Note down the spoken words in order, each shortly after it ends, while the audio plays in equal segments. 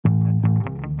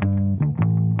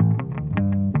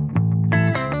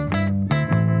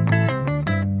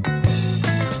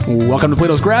Welcome to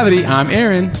Plato's Gravity. I'm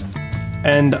Aaron.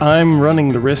 And I'm running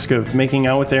the risk of making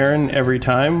out with Aaron every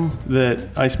time that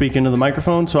I speak into the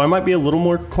microphone, so I might be a little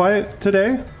more quiet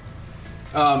today.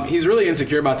 He's really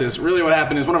insecure about this. Really what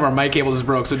happened is one of our mic cables is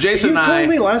broke. So Jason and I... You told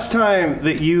me last time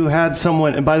that you had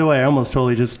someone... And by the way, I almost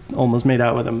made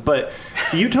out with him. But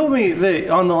you told me that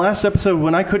on the last episode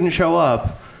when I couldn't show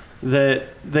up, that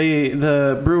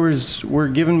the brewers were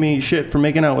giving me shit for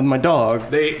making out with my dog.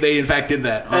 They in fact did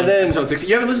that on and then, episode 6.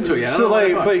 You haven't listened to it yet. So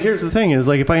but here's the thing is,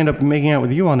 like, if I end up making out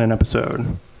with you on an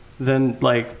episode, then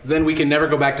we can never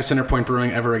go back to Center Point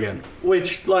Brewing ever again.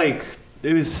 Which, like...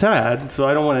 It was sad, so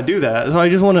I don't want to do that. So I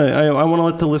just want to. I want to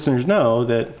let the listeners know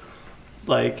that,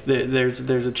 like, there's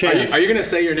a chance. Are you going to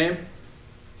say your name?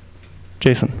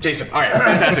 Jason. All right,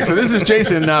 fantastic. So this is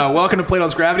Jason. Welcome to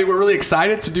Plato's Gravity. We're really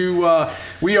excited to do.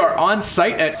 We are on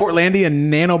site at Fortlandia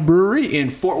Nano Brewery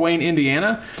in Fort Wayne,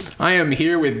 Indiana. I am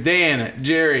here with Dan,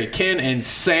 Jerry, Ken, and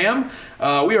Sam.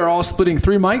 We are all splitting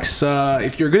 3 mics.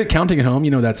 If you're good at counting at home, you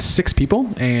know that's 6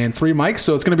 people and 3 mics.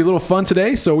 So it's going to be a little fun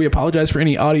today. So we apologize for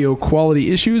any audio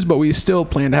quality issues, but we still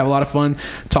plan to have a lot of fun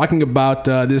talking about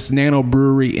this Nano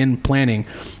Brewery in planning.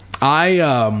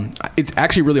 It's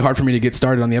actually really hard for me to get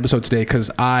started on the episode today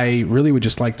because I really would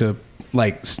just like to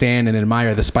stand and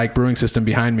admire the Spike brewing system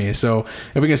behind me. So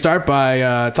if we can start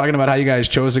by talking about how you guys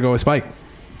chose to go with Spike.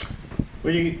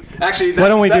 Actually, why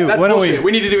don't we do? That's why don't bullshit.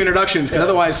 We need to do introductions because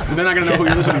otherwise they're not going to know who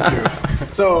you're listening to.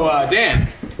 So,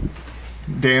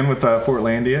 Dan with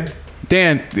Fortlandia.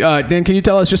 Dan, can you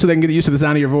tell us, just so they can get used to the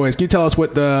sound of your voice, can you tell us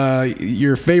what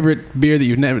your favorite beer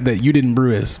that you didn't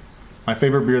brew is? My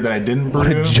favorite beer that I didn't brew?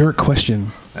 What a jerk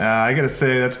question. I got to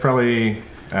say that's probably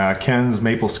Ken's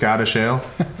Maple Scottish Ale.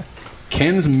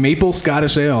 Ken's Maple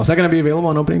Scottish Ale. Is that going to be available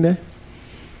on opening day?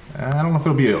 I don't know if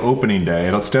it'll be an opening day.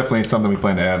 It's definitely something we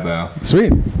plan to have, though.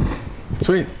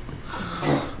 Sweet.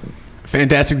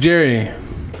 Fantastic, Jerry.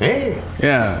 Hey.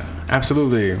 Yeah,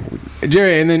 absolutely.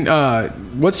 Jerry, and then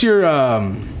what's your...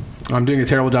 I'm doing a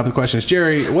terrible job with questions.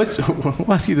 Jerry, we'll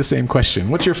ask you the same question.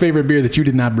 What's your favorite beer that you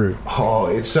did not brew? Oh,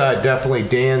 it's definitely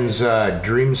Dan's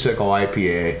Dreamsicle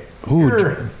IPA. Ooh,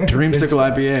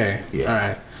 Dreamsicle IPA. Yeah. All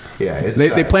right. Yeah,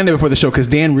 they planned it before the show because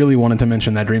Dan really wanted to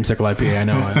mention that Dreamsicle IPA. I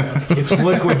know. It's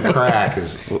Liquid Crack.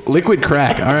 Liquid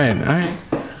Crack. All right.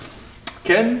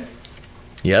 Ken?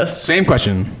 Yes? Same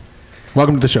question.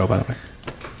 Welcome to the show, by the way.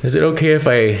 Is it okay if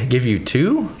I give you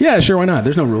 2? Yeah, sure. Why not?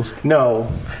 There's no rules.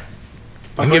 No.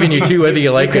 I'm giving you 2 whether you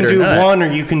like it or not. You can do 1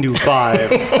 or you can do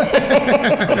 5.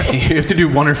 You have to do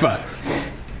 1 or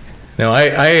 5. No, I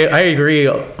agree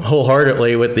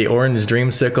wholeheartedly with the Orange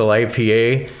Dreamsicle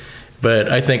IPA.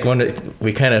 But I think one that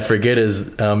we kind of forget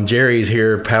is Jerry's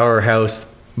here, powerhouse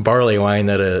barley wine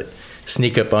that'll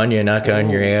sneak up on you, knock on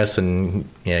your ass, and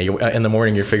in the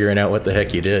morning you're figuring out what the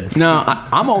heck you did. No,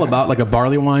 I'm all about a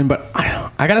barley wine, but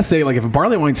I gotta say, if a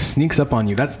barley wine sneaks up on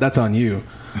you, that's on you.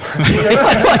 We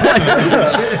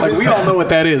all know what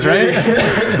that is,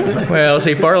 right? Well,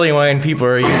 see, barley wine people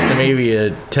are used to maybe a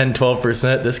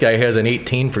 10-12%. This guy has an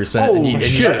 18%. Oh, and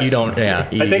shit. You don't. Yeah,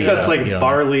 I think that's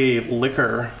barley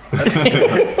liquor.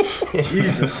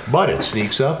 Jesus. But it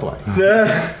sneaks up on you.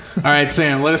 All right,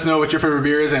 Sam, let us know what your favorite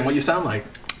beer is and what you sound like.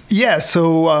 Yeah,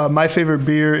 so my favorite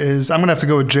beer is, I'm going to have to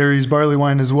go with Jerry's barley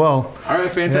wine as well. All right,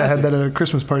 fantastic. Yeah, I had that at a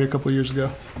Christmas party a couple of years ago.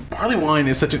 Barley wine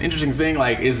is such an interesting thing.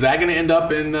 Is that going to end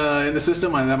up in the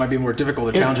system? That might be a more difficult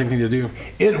or challenging thing to do.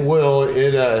 It will.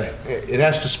 It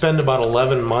has to spend about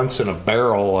 11 months in a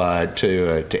barrel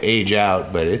to age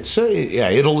out, but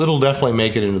it'll definitely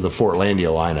make it into the Fortlandia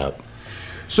lineup.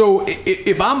 So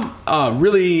if I'm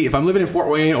living in Fort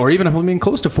Wayne, or even if I'm living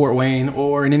close to Fort Wayne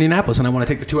or in Indianapolis, and I want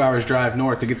to take the 2 hours drive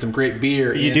north to get some great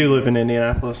beer, you do live in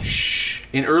Indianapolis.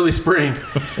 In early spring,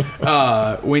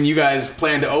 when you guys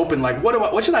plan to open,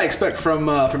 what should I expect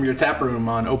from your tap room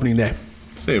on opening day?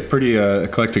 I'd say a pretty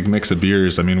eclectic mix of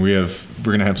beers. I mean, we're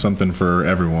gonna have something for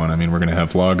everyone. I mean, we're gonna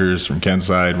have lagers from Ken's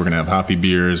side. We're gonna have hoppy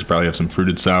beers. Probably have some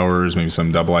fruited sours, maybe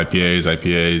some double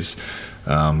IPAs.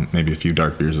 Maybe a few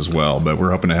dark beers as well, but we're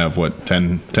hoping to have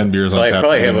 10 beers on tap. I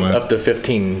probably have up to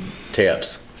 15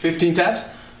 taps. 15 taps?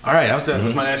 All right, that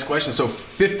was my next question. So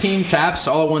 15 taps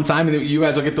all at one time, and you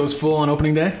guys will get those full on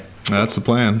opening day? That's the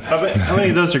plan. How many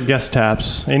of those are guest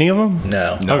taps? Any of them?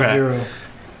 No. Okay. 0.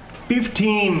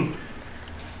 15.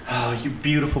 Oh, you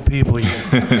beautiful people.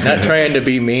 Not trying to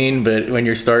be mean, but when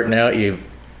you're starting out,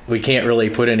 we can't really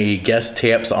put any guest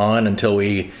taps on until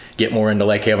we get more into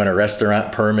having a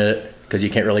restaurant permit, because you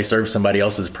can't really serve somebody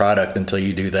else's product until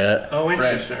you do that. Oh,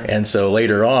 interesting. Right. And so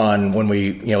later on, when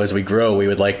we, as we grow, we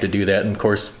would like to do that, and of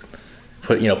course,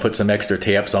 put some extra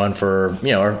taps on for,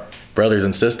 our brothers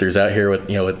and sisters out here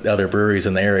with other breweries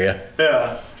in the area.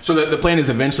 Yeah. So the plan is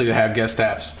eventually to have guest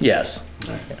taps. Yes.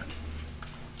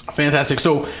 Fantastic.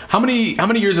 So how many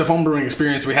years of homebrewing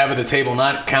experience do we have at the table,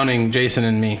 not counting Jason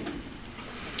and me?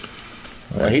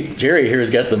 Well, Jerry here has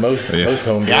got the most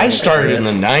home. Yeah, I started in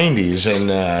the 90s, and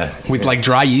With like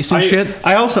dry yeast and shit?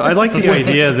 I like the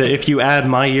idea that if you add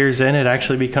my years in, it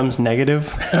actually becomes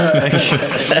negative.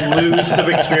 Lose some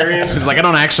experience. It's like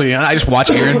I just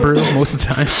watch Aaron brew most of the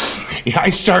time. yeah, I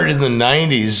started in the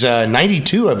 90s,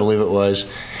 92, I believe it was,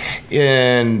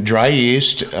 in dry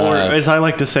yeast. Or as I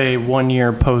like to say, 1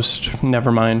 year post,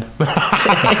 never mind.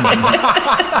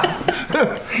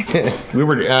 We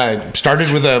were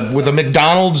started with a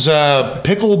McDonald's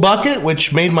pickle bucket,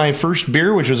 which made my first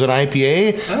beer, which was an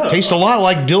IPA. Tastes a lot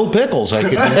like dill pickles. I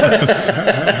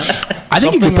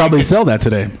think you could probably sell that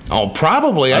today. Oh,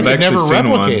 probably. I could never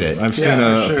replicate it. I've seen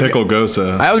a pickle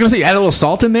gosa. I was gonna say, you add a little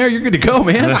salt in there, you're good to go,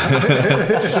 man.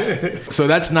 So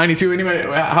that's 92. Anybody?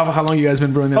 How long you guys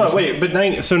been brewing this? Oh wait, but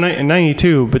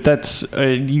 92. But that's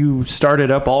you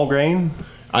started up all grain.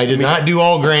 I did not do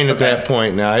all grain at that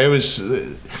point. Now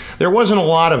there wasn't a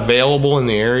lot available in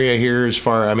the area here.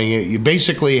 You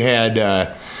basically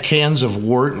had cans of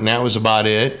wort, and that was about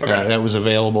it. That was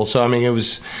available. So it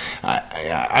was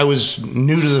I was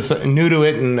new to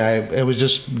it, and I was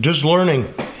just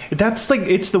learning. That's like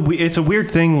it's a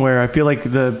weird thing where I feel like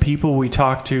the people we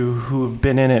talk to who have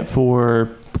been in it for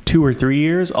 2 or 3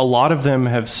 years, a lot of them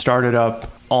have started up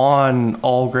on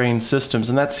all grain systems,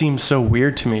 and that seems so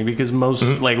weird to me because most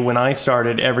like when I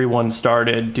started, everyone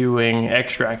started doing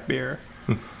extract beer,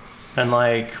 and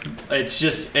like it's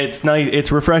nice,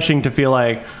 it's refreshing to feel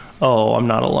like, oh, I'm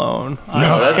not alone.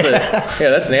 No,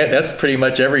 that's pretty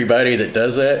much everybody that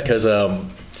does that because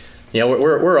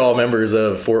we're all members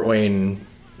of Fort Wayne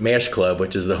Mash Club,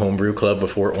 which is the homebrew club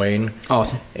of Fort Wayne.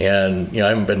 Awesome. And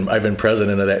I've been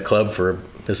president of that club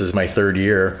this is my 3rd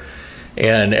year.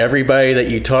 And everybody that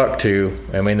you talk to,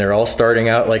 they're all starting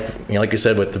out like you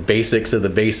said, with the basics of the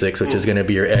basics, which is going to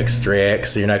be your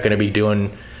extracts. You're not going to be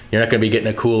getting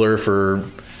a cooler for,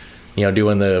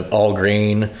 doing the all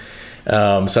grain.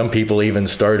 Some people even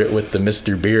start it with the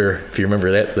Mr. Beer, if you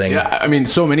remember that thing. Yeah,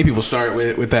 so many people start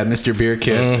with that Mr. Beer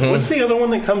kit. Mm-hmm. What's the other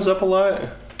one that comes up a lot?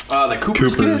 The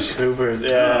Cooper's kit. Coopers,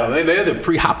 yeah. They have the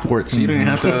pre-hop ports. So you don't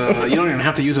even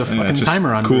have to use a fucking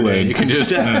timer on Kool-Aid. it. You can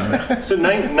just So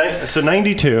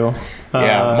 92.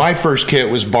 My first kit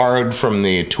was borrowed from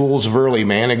the Tools of Early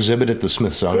Man exhibit at the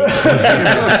Smithsonian.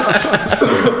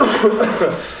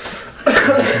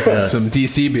 some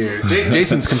DC beer.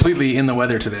 Jason's completely in the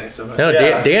weather today. So No,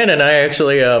 Dan and I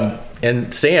actually,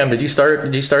 and Sam, did you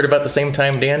start about the same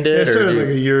time Dan did? I started like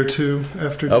a year or two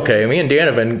after. Okay, me and Dan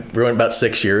have been brewing about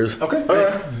 6 years. Okay,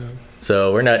 nice.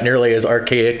 So we're not nearly as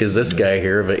archaic as this guy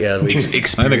here, but yeah, I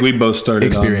think we both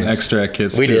started on extract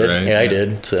kits we too, did. right? Yeah, I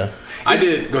did. So. I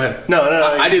did. Go ahead. No.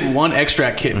 I did one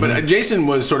extract kit, but Jason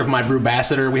was sort of my brew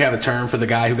ambassador. We have a term for the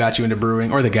guy who got you into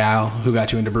brewing, or the gal who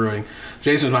got you into brewing.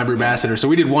 Jason was my brew ambassador, so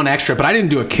we did one extra, but I didn't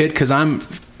do a kit because I'm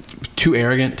too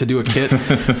arrogant to do a kit.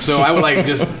 So I would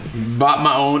just bought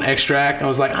my own extract. I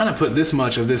was like, I'm gonna put this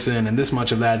much of this in and this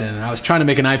much of that in. And I was trying to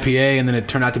make an IPA, and then it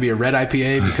turned out to be a red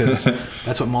IPA because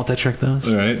that's what malt extract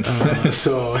does. Right.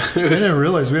 So I didn't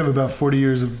realize we have about 40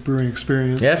 years of brewing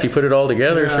experience. Yeah, if you put it all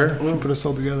together, sure. We'll put us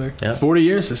all together. Yeah. 40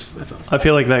 years. That's awesome. I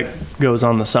feel like that goes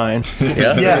on the sign.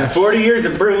 Yeah. Yes. 40 years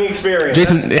of brewing experience.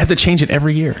 Jason, they have to change it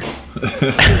every year. We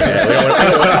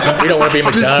don't want to be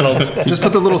McDonald's. Just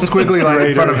put the little squiggly line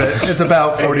in front of it. It's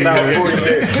about 40 years.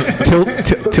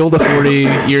 Till the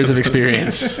 40 years of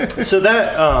experience. So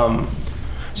that,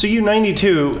 so you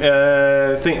 92,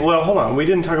 well, hold on. We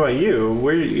didn't talk about you.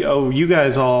 You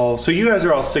guys are all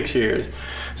 6 years.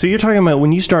 So you're talking about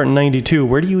when you start in 92,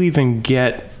 where do you even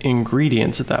get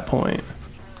ingredients at that point?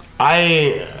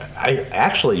 I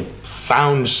actually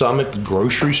found some at the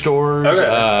grocery stores.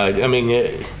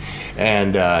 Okay.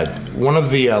 One of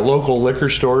the local liquor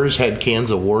stores had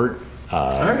cans of wort.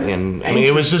 And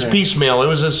it was just piecemeal. It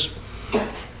was just,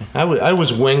 I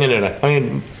was winging it. Are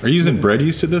you using bread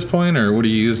yeast at this point, or what are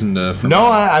you using for? No,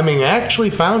 I actually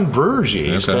found brewer's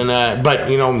yeast, okay. But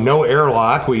no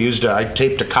airlock. I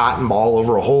taped a cotton ball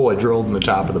over a hole I drilled in the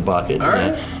top of the bucket. All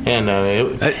right.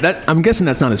 I'm guessing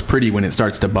that's not as pretty when it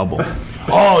starts to bubble.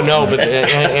 Oh no, but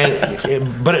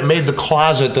it made the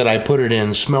closet that I put it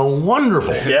in smell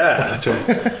wonderful. Yeah, that's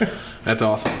right. That's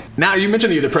awesome. Now, you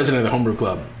mentioned you're the president of the Homebrew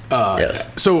Club.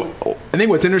 Yes. So I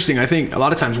think what's interesting, a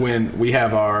lot of times when we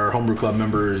have our Homebrew Club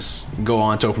members go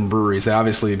on to open breweries, they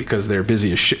obviously, because they're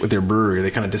busy as shit with their brewery, they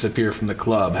kind of disappear from the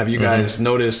club. Have you guys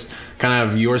noticed kind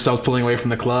of yourselves pulling away from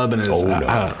the club? And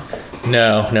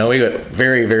No, we got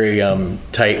very, very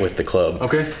tight with the club.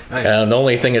 Okay, nice. The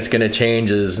only thing that's going to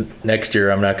change is next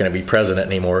year I'm not going to be president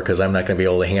anymore because I'm not going to be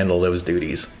able to handle those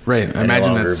duties. Right, I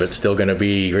imagine longer, but still going to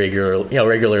be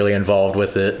regularly involved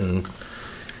with it and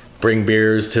bring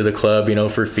beers to the club,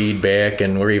 for feedback,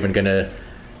 and we're even going to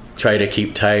try to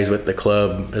keep ties with the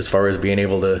club as far as being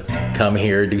able to come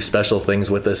here, do special things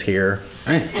with us here.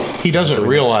 He doesn't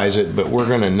realize it, but we're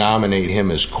going to nominate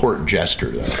him as court jester,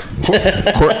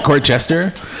 though. Court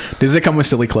jester? Does it come with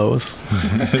silly clothes?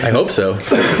 I hope so.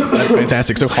 That's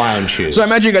fantastic. So clown shoes. So I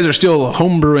imagine you guys are still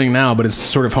home brewing now, but it's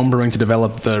sort of home brewing to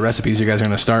develop the recipes you guys are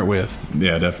going to start with.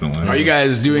 Yeah, definitely. Are you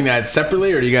guys doing that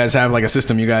separately, or do you guys have like a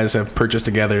system you guys have purchased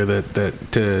together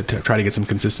that to try to get some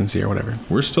consistency or whatever?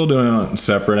 We're still doing it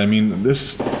separate. I mean,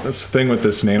 that's the thing with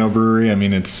this Nano Brewery. I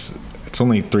mean, it's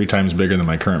only 3 times bigger than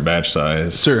my current batch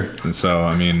size. Sure. And so,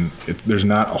 I mean, there's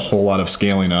not a whole lot of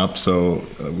scaling up. So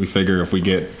we figure if we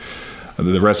get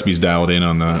the recipes dialed in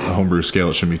on the homebrew scale,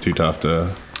 it shouldn't be too tough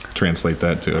to translate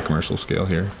that to a commercial scale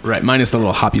here. Right. Minus the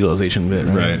little hop utilization bit.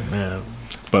 Right. Yeah.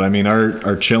 But I mean,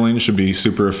 our chilling should be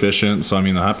super efficient. So I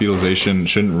mean, the hop utilization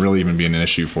shouldn't really even be an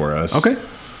issue for us. Okay.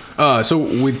 So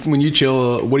when you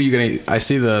chill, what are you gonna? I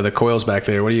see the coils back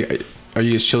there. What are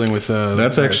you just chilling with?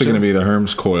 That's actually going to be the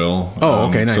Herms coil. Oh,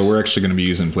 okay, nice. So we're actually going to be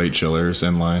using plate chillers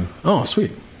in line. Oh,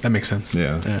 sweet. That makes sense.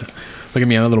 Yeah. Look at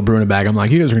me, I'm a little brew in a bag. I'm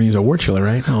like, you guys are going to use a wort chiller,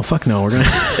 right? Oh, fuck no. We're going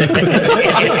to.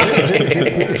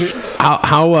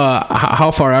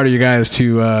 How far out are you guys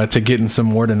to getting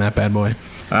some wort in that bad boy?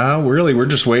 We're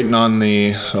just waiting on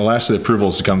the last of the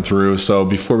approvals to come through. So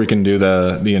before we can do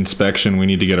the inspection, we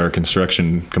need to get our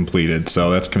construction completed.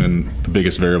 So that's been the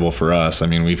biggest variable for us. I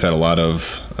mean, we've had a lot of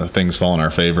things fall in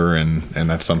our favor, and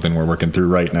that's something we're working through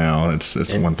right now.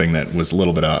 It's one thing that was a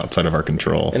little bit outside of our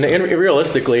control. And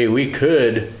realistically, we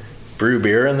could brew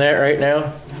beer in that right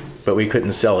now, but we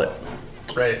couldn't sell it.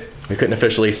 Right. We couldn't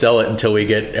officially sell it until we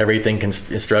get everything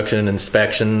construction and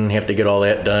inspection, have to get all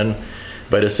that done.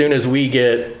 But as soon as we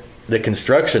get the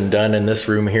construction done in this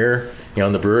room here,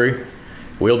 in the brewery,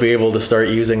 we'll be able to start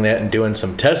using that and doing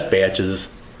some test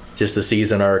batches just to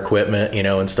season our equipment,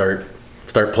 and start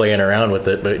playing around with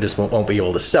it. But it just won't be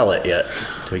able to sell it yet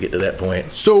until we get to that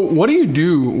point. So what do you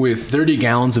do with 30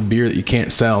 gallons of beer that you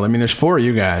can't sell? I mean, there's 4 of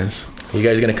you guys. You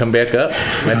guys going to come back up?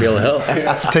 Might be able to help.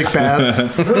 Take baths.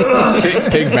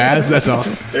 Take baths? That's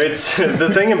awesome. It's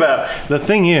the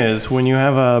thing is, when you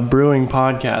have a brewing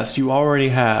podcast, you already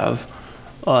have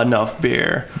enough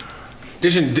beer.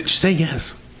 Did you say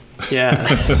yes?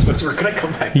 Yes. So we're going to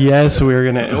come back. Yes,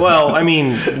 we're going to. Well, I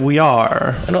mean, we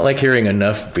are. I don't like hearing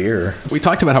enough beer. We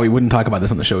talked about how we wouldn't talk about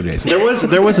this on the show, Jason.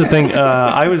 There was a thing.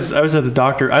 I was at the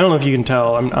doctor. I don't know if you can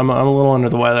tell. I'm a little under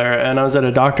the weather, and I was at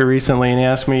a doctor recently, and he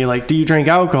asked me do you drink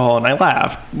alcohol? And I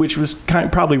laughed, which was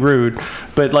probably rude,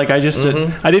 but I just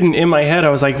I didn't in my head. I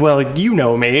was like, well, you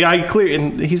know me.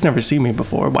 And he's never seen me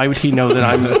before. Why would he know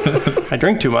that I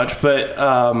drink too much? But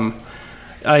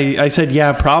I said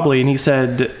yeah, probably, and he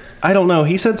said. I don't know.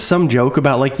 He said some joke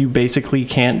about you basically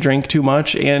can't drink too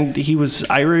much, and he was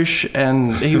Irish,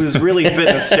 and he was really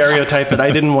fitting a stereotype that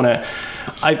I didn't want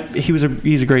to.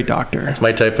 He's a great doctor. That's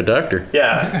my type of doctor.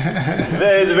 Yeah,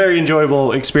 it's a very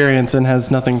enjoyable experience and has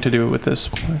nothing to do with this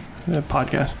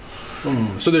podcast.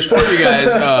 So there's 4 of you guys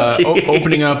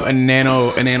opening up a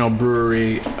nano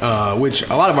brewery, which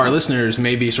a lot of our listeners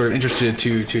may be sort of interested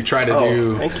to try to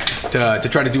do to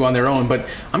try to do on their own. But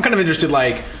I'm kind of interested,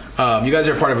 you guys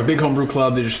are part of a big homebrew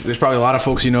club. There's probably a lot of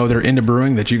folks that are into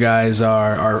brewing that you guys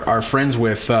are friends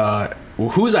with.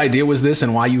 Whose idea was this,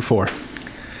 and why you 4?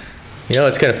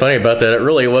 It's kind of funny about that. It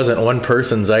really wasn't one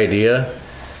person's idea,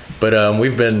 but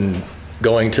we've been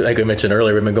going to, like I mentioned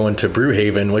earlier, we've been going to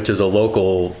Brewhaven, which is a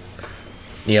local,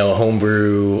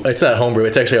 homebrew. It's not homebrew.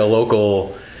 It's actually a local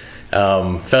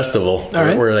festival.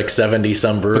 Right. We're 70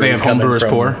 some breweries. But they have homebrewers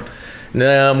pour.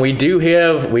 We do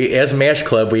have, as Mash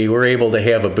Club, we were able to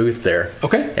have a booth there.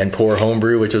 Okay. And pour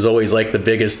homebrew, which was always the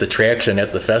biggest attraction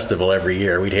at the festival every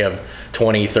year. We'd have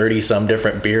 20, 30 some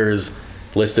different beers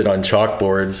listed on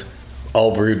chalkboards,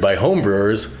 all brewed by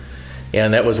homebrewers.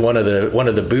 And that was one of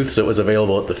the booths that was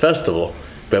available at the festival.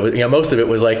 But most of it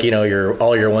was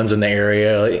all your ones in the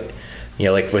area,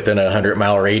 within a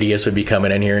 100-mile radius would be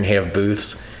coming in here and have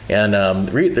booths. And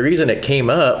the reason it came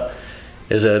up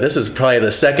is this is probably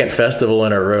the second festival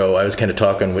in a row. I was kind of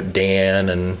talking with Dan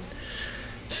and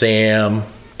Sam,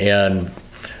 and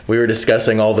we were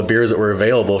discussing all the beers that were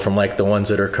available from the ones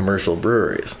that are commercial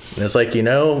breweries. And it's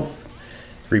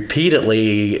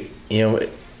repeatedly,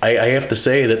 I have to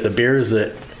say that the beers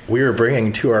that we are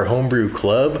bringing to our homebrew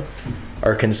club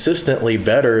are consistently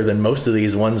better than most of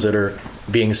these ones that are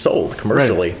being sold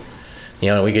commercially.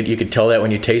 You could tell that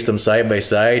when you taste them side by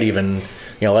side. Even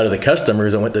a lot of the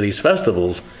customers that went to these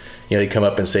festivals, they'd come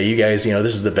up and say, "You guys,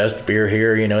 this is the best beer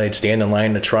here." They'd stand in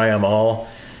line to try them all,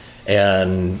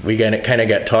 and we kind of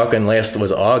got talking. Last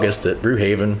was August at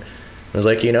Brewhaven. I was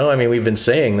like, we've been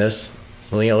saying this.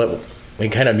 Well, we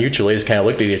kind of mutually just kind of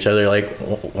looked at each other like,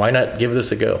 why not give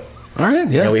this a go? All right,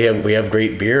 yeah. We have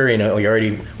great beer.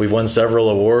 We've won several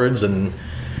awards, and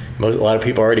a lot of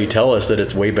people already tell us that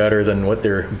it's way better than what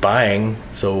they're buying.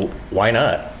 So why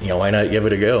not? Why not give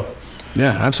it a go?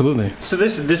 Yeah, absolutely. So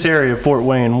this area of Fort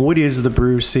Wayne, what is the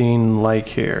brew scene like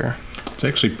here? It's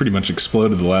actually pretty much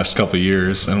exploded the last couple of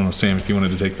years. I don't know, Sam, if you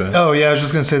wanted to take that. Oh, yeah, I was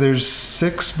just going to say there's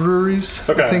 6 breweries,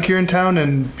 I think, here in town.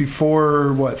 And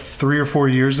before, 3 or 4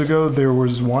 years ago, there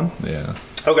was 1. Yeah.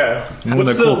 Okay. One of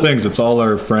the cool things, it's all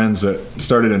our friends that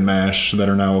started in MASH that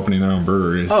are now opening their own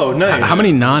breweries. Oh, nice. How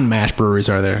many non-MASH breweries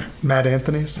are there? Matt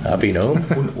Anthony's. Happy Gnome?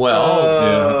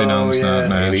 Yeah, Happy Gnome's not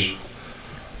MASH. Maybe.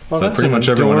 Well, But that's pretty an much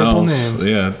everyone adorable else. name.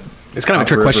 Yeah. It's kind of a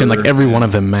trick question, like every one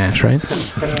of them MASH, right?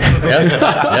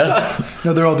 Yeah.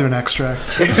 No, they're all doing extract.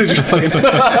 Are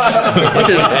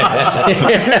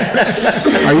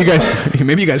you guys?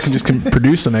 Maybe you guys can just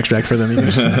produce some extract for them.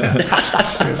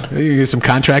 You get some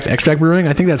contract extract brewing.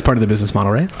 I think that's part of the business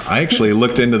model, right? I actually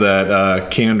looked into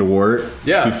that canned wort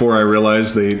before I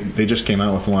realized they just came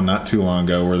out with one not too long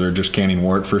ago where they're just canning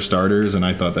wort for starters, and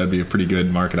I thought that'd be a pretty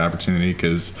good market opportunity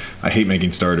because I hate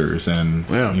making starters, and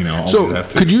So have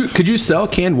to. could you sell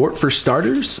canned wort for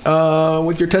starters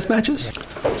with your test matches?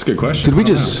 That's a good question. Did we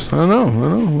just? I don't know.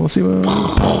 We'll see.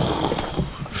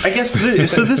 I guess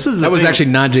this is the That was thing. actually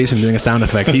not Jason doing a sound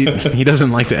effect. He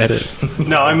doesn't like to edit.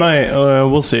 No, I might.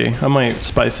 We'll see. I might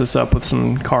spice this up with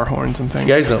some car horns and If things.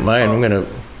 you guys don't mind, I'm gonna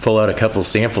pull out a couple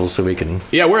samples so we can.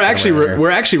 Yeah, we're actually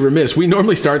remiss. We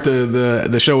normally start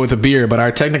the show with a beer, but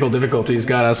our technical difficulties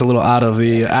got us a little out of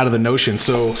the notion.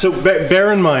 So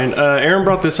Bear in mind, Aaron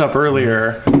brought this up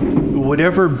earlier.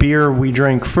 Whatever beer we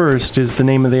drank first is the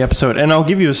name of the episode, and I'll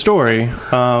give you a story.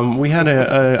 We had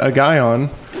a guy on.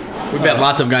 we've had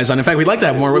lots of guys on. In fact, we'd like to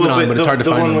have more women on, but it's hard to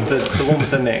find one them. the one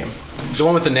with the name. The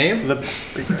one with the name? The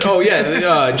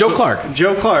Joe Clark.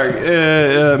 Joe Clark,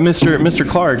 Mr.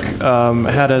 Clark,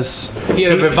 had us. He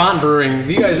had a Vivant Brewing.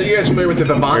 You guys familiar with the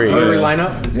Vivant Brewery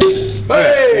lineup?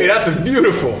 Hey, that's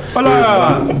beautiful.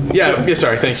 Hola! Yeah,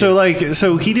 sorry, thank you.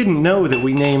 So he didn't know that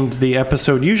we named the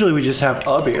episode. Usually we just have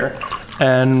a beer,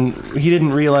 and he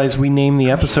didn't realize we named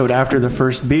the episode after the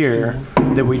first beer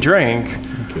that we drank.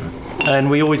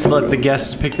 And we always let the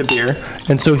guests pick the beer,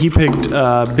 and so he picked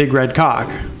Big Red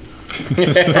Cock. From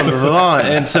the Vivant.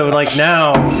 And so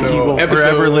now he will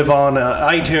forever live on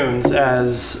iTunes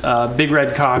as Big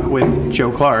Red Cock with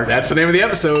Joe Clark. That's the name of the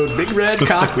episode, Big Red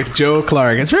Cock with Joe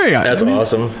Clark. It's very That's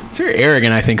awesome. It's very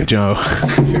arrogant, I think, of Joe.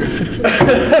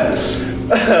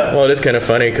 Well, it is kind of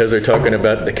funny because they're talking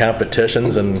about the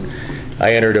competitions, and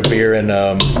I entered a beer in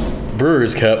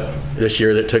Brewers Cup this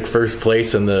year that took first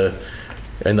place in the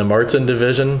Martzen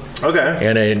division. Okay.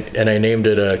 And I named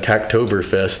it a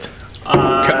Cocktoberfest.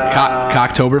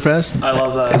 Cocktoberfest? I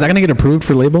love that. Is that going to get approved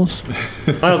for labels?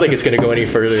 I don't think it's going to go any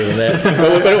further than that.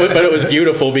 But it was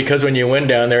beautiful because when you win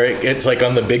down there, it's like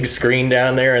on the big screen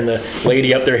down there, and the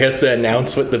lady up there has to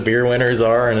announce what the beer winners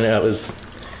are, and that was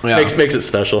makes it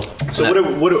special. So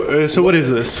what is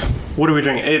this? What are we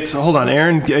drinking? Hold on,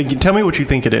 Aaron. Tell me what you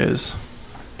think it is.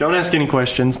 Don't ask any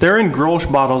questions. They're in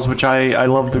Grolsch bottles, which I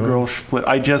love the Grolsch flip.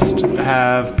 I just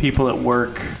have people at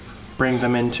work bring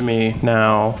them into me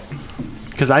now.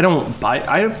 Because I don't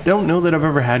know that I've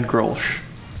ever had Grolsch.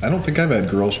 I don't think I've had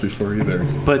Grolsch before either.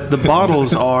 But the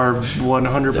bottles are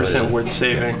 100% worth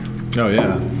saving. Oh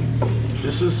yeah.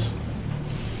 This is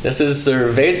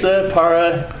Cerveza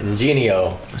para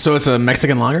Genio. So it's a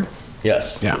Mexican lager?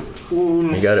 Yes. Yeah.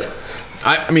 You got it.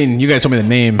 I mean, you guys told me the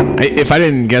name. If I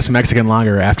didn't guess Mexican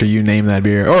lager after you named that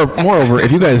beer, or moreover,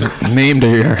 if you guys named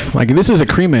a beer, like this is a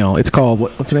cream ale. It's called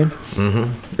what's the name?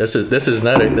 Mm-hmm. This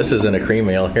isn't a cream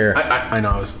ale here. I know.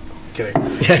 I was kidding.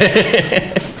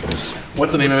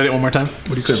 What's the name of it one more time?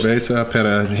 Cerveza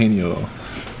para Genio.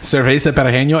 Cerveza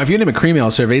para Genio. If you name a cream ale,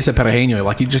 Cerveza para Genio,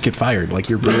 like you just get fired. Like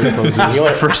your brewery closes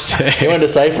the first day. You want to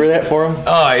decipher that for him?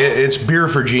 It's beer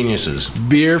for geniuses.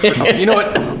 Beer for... you know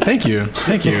what? Thank you.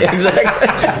 Exactly.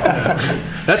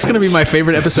 That's going to be my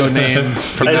favorite episode name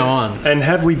from now on. And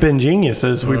had we been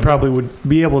geniuses, we probably would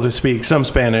be able to speak some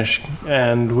Spanish,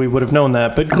 and we would have known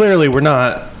that. But clearly we're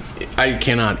not. I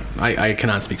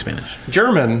cannot speak Spanish.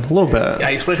 German, a little bit. Ja,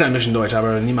 ich spreche ein bisschen Deutsch,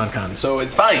 aber niemand kann. So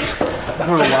it's fine. I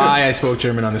don't know why I spoke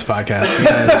German on this podcast.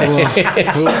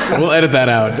 We'll edit that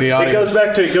out. The audience,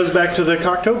 It goes back to the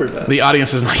Cocktoberfest. the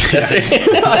audience does not.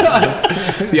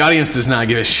 The audience does not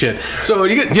give a shit. So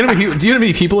do you know how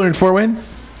many people are in Fort Wayne?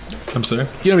 I'm sorry. Do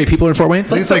you know how many people are in Fort Wayne? I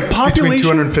think it's like between population?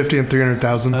 250 and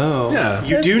 300,000. Oh, Yeah.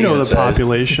 You do know the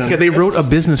population. Yeah, they wrote a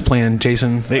business plan,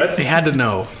 Jason. They had to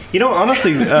know. You know,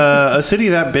 honestly, a city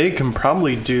that big can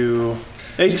probably do.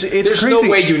 It's There's crazy. no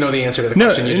way you know the answer to the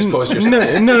question you just posed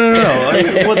yourself. No. I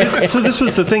mean, well, this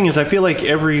was the thing is I feel like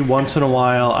every once in a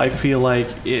while I feel like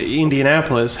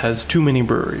Indianapolis has too many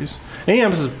breweries.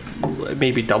 Indianapolis is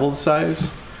maybe double the size.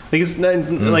 Like it's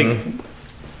not, like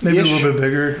Maybe a little bit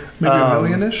bigger. Maybe a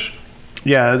million-ish.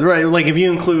 yeah, right. Like if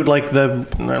you include like the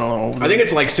I don't know. I think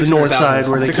it's like the north side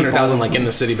 600,000 where they keep 600,000 all- like in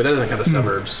the city, but that doesn't count the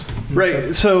suburbs.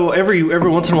 Right. So every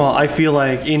once in a while I feel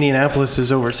like Indianapolis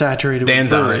is oversaturated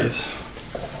Dan's with on breweries.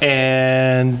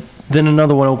 And then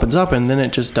another one opens up and then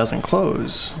it just doesn't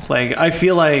close. Like I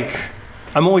feel like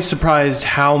I'm always surprised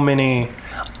how many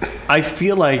I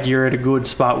feel like you're at a good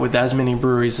spot with as many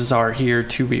breweries as are here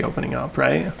to be opening up,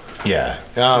 right? Yeah.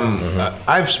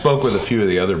 I've spoke with a few of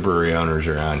the other brewery owners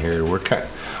around here.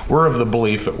 We're of the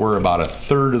belief that we're about a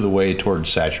third of the way towards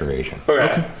saturation.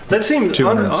 Okay. That seems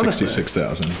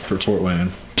 266,000 for Fort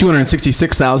Wayne.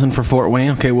 266,000 for Fort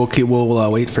Wayne. Okay,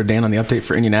 we'll wait for Dan on the update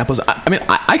for Indianapolis. I mean,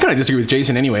 I kind of disagree with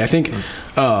Jason anyway. I think,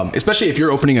 especially if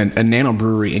you're opening a Nano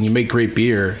Brewery and you make great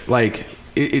beer, like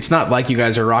it's not like you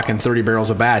guys are rocking 30 barrels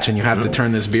a batch and you have to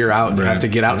turn this beer out and you have to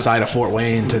get outside of Fort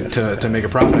Wayne to make a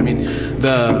profit. I mean,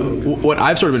 what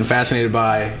I've sort of been fascinated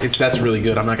by, that's really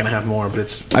good. I'm not going to have more,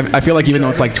 but I feel like even though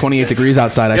it's like 28 degrees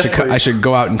outside, I should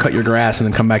go out and cut your grass and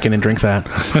then come back in and drink that.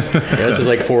 Yeah, this is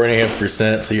like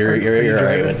 4.5%, so you're all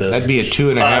right with this. That'd be a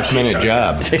 2.5 minute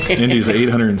job. Indy's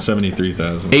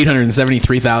 873,000.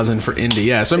 873,000 for Indy.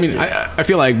 Yeah. So I mean, I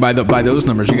feel like by those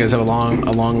numbers, you guys have a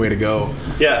long way to go.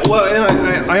 Yeah, well, and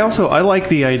I like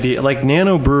the idea, like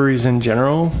nano breweries in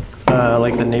general,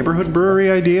 like the neighborhood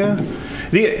brewery idea.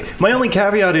 My only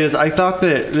caveat is I thought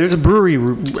that there's a brewery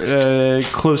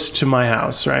close to my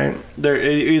house, right?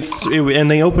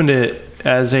 And they opened it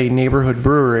as a neighborhood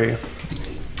brewery.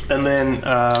 And then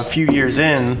a few years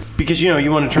in, because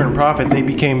you want to turn a profit, they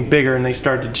became bigger and they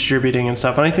started distributing and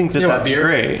stuff. And I think that's beer?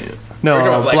 great.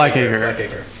 No, Black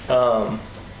Acre. I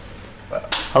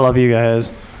love you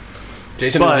guys.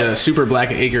 Jason is a super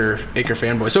Black Acre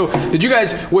fanboy. So, did you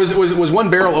guys was One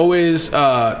Barrel always?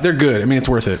 They're good. I mean, it's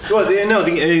worth it. Well,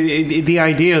 the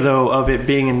idea though of it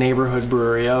being a neighborhood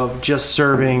brewery, of just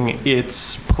serving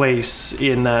its place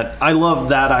in that, I love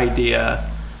that idea.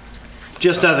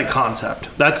 Just as a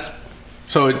concept, that's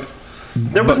so.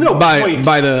 There was no point.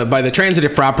 by the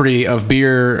transitive property of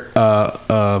beer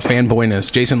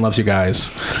fanboyness. Jason loves you guys.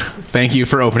 Thank you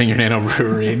for opening your Nano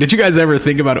Brewery. Did you guys ever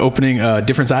think about opening a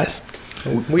different size?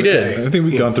 We did. I think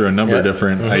we've gone through a number of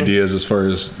different ideas as far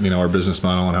as our business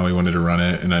model and how we wanted to run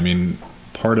it. And I mean,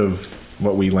 part of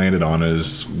what we landed on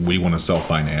is we want to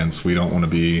self-finance. We don't want to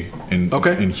be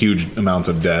in huge amounts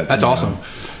of debt. That's awesome.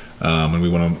 And we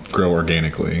want to grow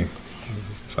organically.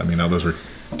 So I mean, those were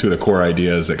two of the core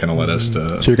ideas that kind of led us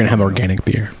to. So you're gonna have organic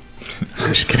beer.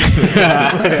 I'm just kidding.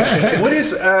 What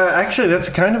is actually? That's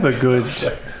kind of a good.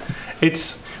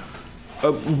 It's.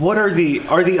 What are the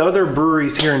other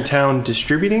breweries here in town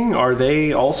distributing? Are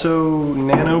they also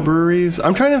nano breweries?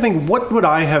 I'm trying to think. What would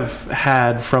I have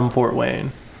had from Fort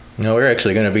Wayne? No, we're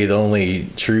actually going to be the only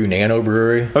true nano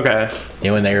brewery. Okay.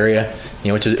 In the area,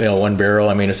 which is One Barrel.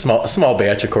 I mean, a small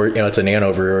batch, of course. It's a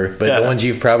nano brewery, but the ones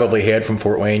you've probably had from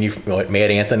Fort Wayne, Mad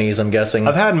Anthony's, I'm guessing.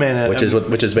 I've had Mad Anthony's,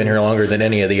 which has been here longer than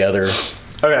any of the other.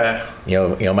 Okay.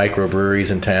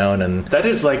 Microbreweries in town, and that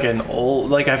is like an old.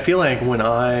 Like I feel like when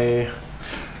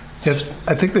Yes,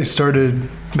 I think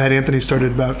Mad Anthony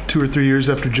started about 2 or 3 years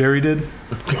after Jerry did.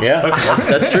 Yeah,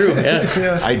 that's true.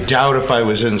 Yeah. I doubt if I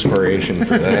was inspiration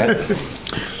for that.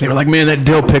 They were like, man, that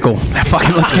dill pickle.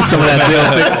 Fucking let's get some of that dill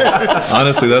pickle.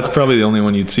 Honestly, that's probably the only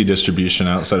one you'd see distribution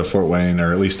outside of Fort Wayne,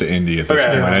 or at least to Indy at this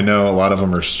point. I know a lot of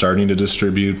them are starting to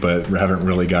distribute, but haven't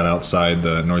really got outside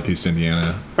the Northeast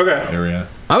Indiana area.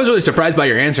 I was really surprised by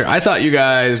your answer. I thought you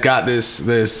guys got this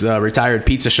retired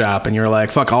pizza shop, and you're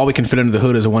like, "Fuck, all we can fit under the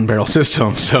hood is a 1-barrel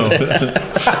system." So,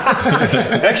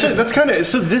 actually, that's kind of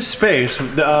so. This space,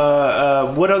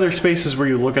 what other spaces were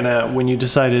you looking at when you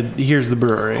decided here's the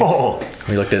brewery?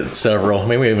 We looked at several.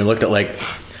 Maybe we even looked at like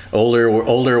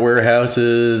older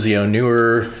warehouses,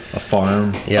 newer. A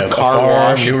farm. Yeah, a car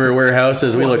wash. Newer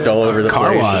warehouses. We looked all over the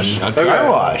place. A car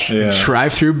wash. Yeah.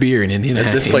 Drive-through beer in Indiana.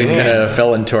 This place kind of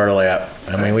fell into our lap.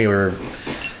 I mean, we were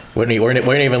we weren't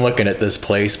even looking at this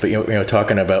place, but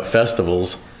talking about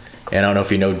festivals. And I don't know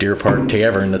if you know Deer Park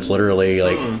Tavern, that's literally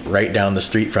like right down the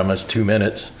street from us, 2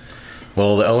 minutes.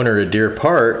 Well, the owner of Deer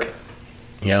Park,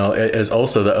 is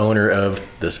also the owner of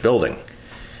this building.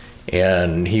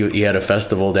 And he had a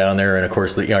festival down there, and of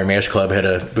course our Mash Club had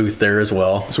a booth there as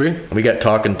well. Sweet. We got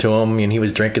talking to him, and he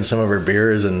was drinking some of our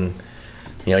beers, and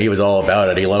he was all about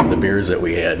it. He loved the beers that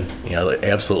we had.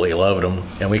 Absolutely loved them.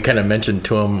 And we kind of mentioned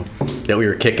to him that we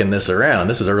were kicking this around.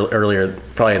 This is earlier,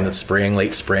 probably in the spring,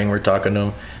 late spring. We're talking to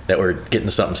him that we're getting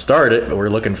something started, but we're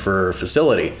looking for a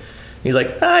facility. He's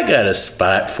like, I got a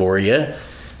spot for you.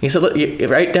 He said, look,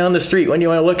 right down the street. When do you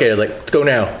want to look at it? I was like, let's go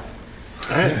now.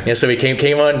 All right. Yeah, so we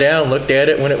came on down, looked at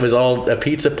it when it was all a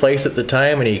pizza place at the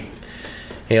time, and he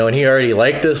already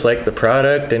liked us, liked the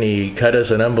product, and he cut us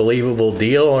an unbelievable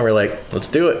deal, and we're like, let's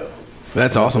do it.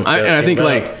 That's awesome. I think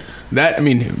like that. I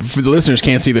mean, for the listeners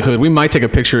can't see the hood, we might take a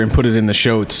picture and put it in the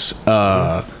shows.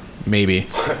 Maybe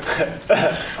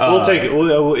we'll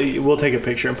take a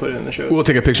picture and put it in the shows. We'll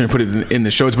take a picture and put it in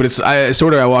the shows. But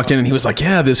I walked in and he was like,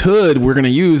 "Yeah, this hood we're gonna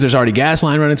use. There's already gas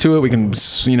line running to it. We can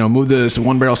move this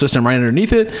 1-barrel system right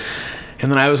underneath it."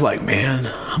 And then I was like, "Man,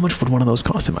 how much would one of those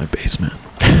cost in my basement?"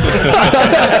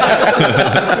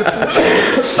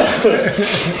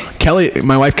 Kelly,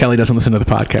 my wife Kelly doesn't listen to the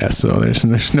podcast, so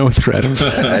there's no threat.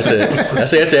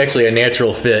 That's actually a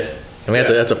natural fit. I mean,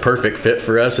 that's a perfect fit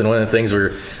for us, and one of the things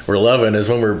we're loving is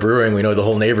when we're brewing, we know the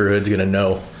whole neighborhood's gonna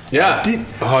know. Yeah.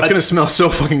 It's gonna smell so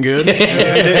fucking good.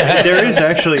 There is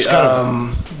actually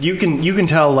you can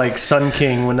tell like Sun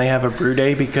King when they have a brew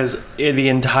day because the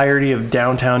entirety of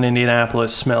downtown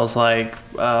Indianapolis smells like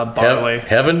barley.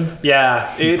 Heaven?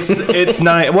 Yeah, it's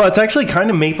nice. Well, it's actually kind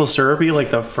of maple syrupy,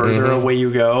 like the further away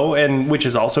you go, and which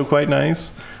is also quite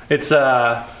nice. It's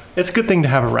a good thing to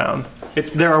have around.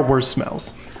 There are worse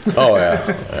smells. Oh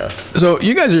yeah. So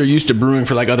you guys are used to brewing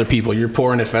for like other people. You're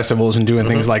pouring at festivals and doing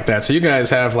things like that. So you guys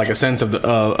have like a sense of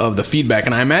the feedback.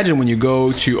 And I imagine when you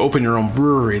go to open your own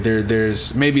brewery,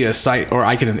 there's maybe a site, or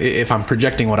I can, if I'm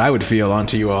projecting what I would feel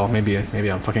onto you all, maybe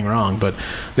I'm fucking wrong, but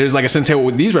there's like a sense, hey,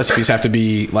 well, these recipes have to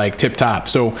be like tip top.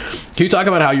 So can you talk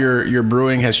about how your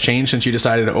brewing has changed since you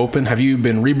decided to open? Have you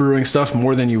been rebrewing stuff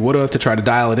more than you would have to try to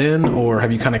dial it in, or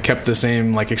have you kind of kept the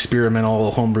same like experimental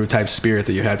homebrew type spirit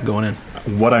that you had going in?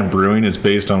 What I'm brewing is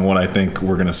based on what I think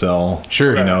we're going to sell.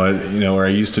 Sure. Where I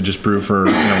used to just brew for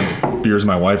beers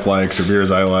my wife likes or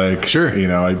beers I like. Sure.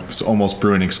 I was almost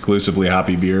brewing exclusively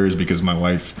hoppy beers because my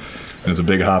wife is a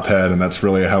big hop head, and that's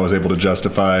really how I was able to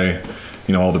justify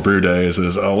all the brew days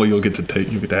is, you'll get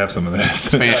to have some of this.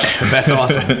 That's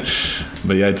awesome.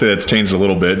 But yeah, I'd say it's changed a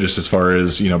little bit just as far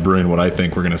as, brewing what I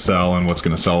think we're going to sell and what's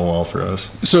going to sell well for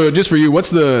us. So just for you,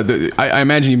 what's I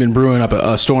imagine you've been brewing up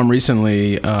a Storm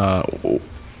recently.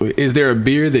 Is there a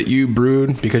beer that you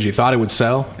brewed because you thought it would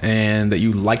sell and that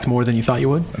you liked more than you thought you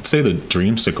would? I'd say the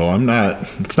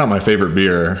Dreamsicle. It's not my favorite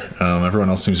beer.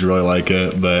 Everyone else seems to really like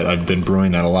it, but I've been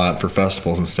brewing that a lot for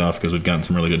festivals and stuff because we've gotten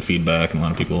some really good feedback and a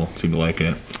lot of people seem to like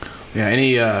it.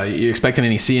 Yeah. You expecting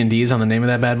any C&Ds on the name of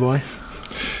that bad boy?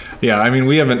 Yeah. I mean,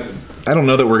 I don't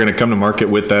know that we're going to come to market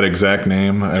with that exact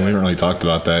name. We haven't really talked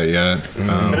about that yet.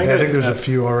 I think there's a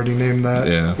few already named that.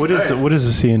 Yeah. What is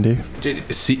a C&D?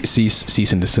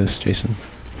 Cease and desist, Jason.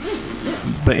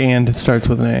 But it starts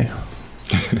with an A.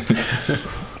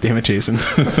 Damn it, Jason.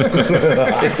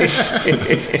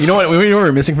 You know what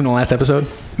we're missing from the last episode?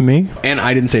 Me? And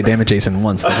I didn't say damn it, Jason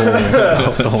once the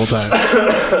whole time.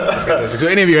 That's fantastic. So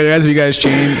any of you guys,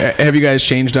 have you guys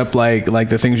changed up like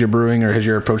the things you're brewing, or has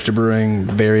your approach to brewing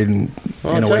varied?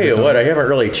 I'll tell you what, I haven't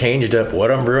really changed up what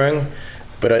I'm brewing,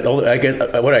 but I guess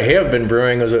what I have been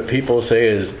brewing is what people say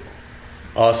is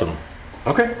awesome.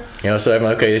 Okay. So I'm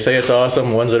okay. They say it's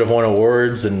awesome. Ones that have won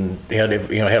awards and had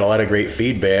a lot of great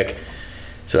feedback.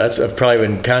 So I've probably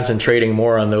been concentrating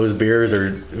more on those beers or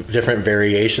different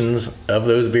variations of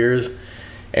those beers.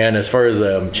 And as far as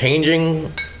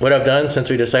changing what I've done since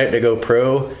we decided to go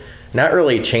pro, not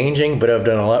really changing, but I've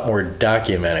done a lot more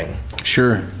documenting.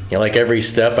 Sure. Like every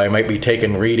step I might be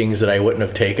taking readings that I wouldn't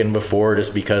have taken before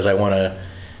just because I want to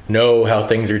know how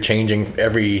things are changing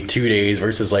every 2 days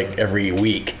versus like every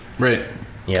week. Right.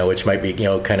 Which might be,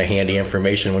 kind of handy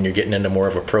information when you're getting into more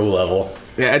of a pro level.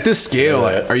 Yeah, at this scale,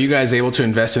 are you guys able to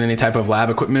invest in any type of lab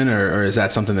equipment, or is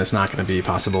that something that's not going to be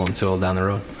possible until down the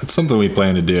road? It's something we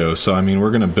plan to do. So,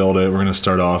 we're going to build it. We're going to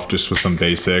start off just with some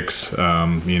basics,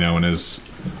 and as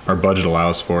our budget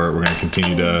allows for it, we're going to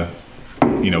continue to,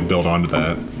 build onto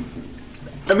that.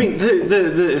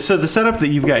 So the setup that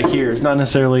you've got here is not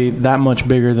necessarily that much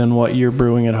bigger than what you're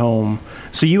brewing at home.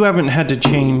 So you haven't had to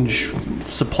change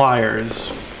suppliers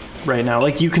right now?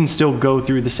 Like, you can still go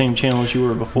through the same channels you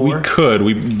were before? We could.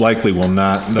 We likely will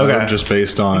not, though, Okay. just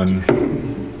based on,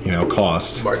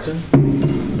 cost. Martin?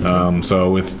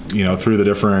 So with, through the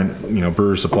different,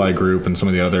 brewer supply group and some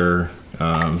of the other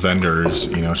vendors,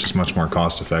 it's just much more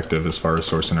cost effective as far as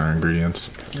sourcing our ingredients.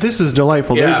 This is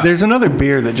delightful. Yeah. There's another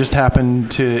beer that just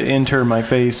happened to enter my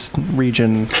face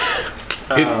region.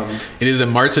 It is a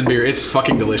Martin beer. It's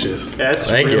fucking delicious. That's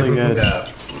Thank really you. good. Yeah.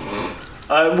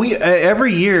 We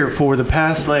every year for the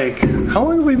past, how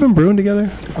long have we been brewing together?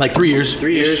 Like 3 years.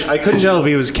 3 years. I couldn't tell if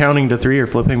he was counting to 3 or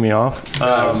flipping me off.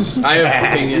 I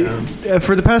have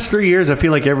For the past 3 years, I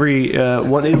feel like every at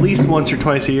least once or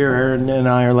twice a year, Aaron and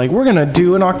I are like, we're gonna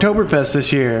do an Oktoberfest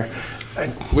this year.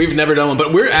 We've never done one,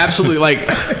 but we're absolutely like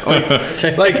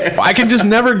I can just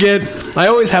never get. I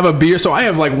always have a beer, so I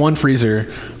have like one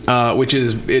freezer, which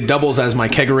it doubles as my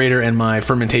kegerator and my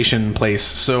fermentation place.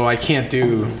 So I can't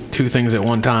do 2 things at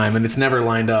one time, and it's never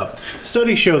lined up.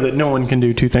 Studies show that no one can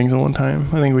do 2 things at one time.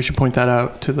 I think we should point that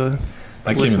out to the.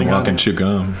 I can't even walk and chew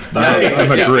gum. Yeah.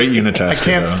 I'm a Yeah. great I unitasker,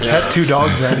 can't though. pet 2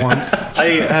 dogs at once.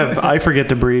 I forget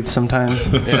to breathe sometimes.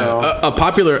 So. A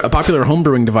popular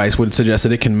homebrewing device would suggest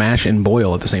that it can mash and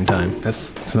boil at the same time.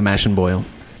 It's the mash and boil.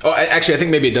 Oh, actually, I think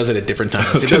maybe it does it at different times.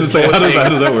 I was gonna say, how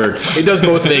does that work? It does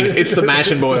both things. It's the mash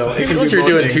and boil. It can Once do you're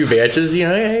both doing things. 2 batches,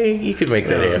 hey, you could make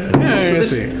that happen. Yeah, I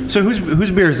see. So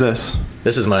whose beer is this?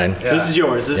 This is mine. This is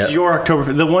yours. This Yep. is your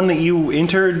Oktoberfest. The one that you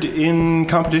entered in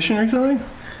competition recently?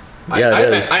 Yeah, it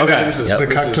is. Okay. This is, Yep. The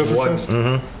this is one.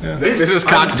 Cocktoberfest? This is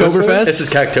Cocktoberfest. This is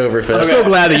Cocktoberfest. I'm so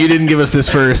glad that you didn't give us this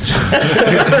first.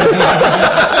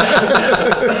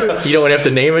 You don't have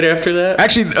to name it after that?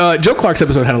 Actually, Joe Clark's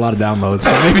episode had a lot of downloads,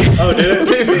 so maybe. Oh,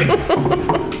 did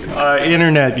it?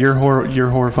 Internet, you're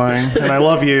horrifying, and I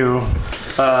love you.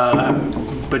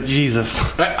 But Jesus.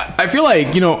 I feel like,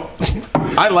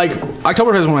 I like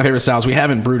Oktoberfest is one of my favorite styles. We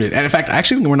haven't brewed it. And in fact,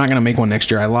 actually, we're not going to make one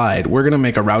next year. I lied. We're going to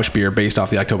make a Rausch beer based off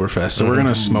the Oktoberfest. So we're going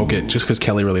to smoke it just because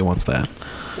Kelly really wants that.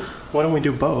 Why don't we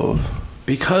do both?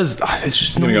 Because it's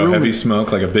just no Gonna go room. heavy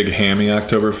smoke, like a big hammy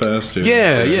Oktoberfest? Or-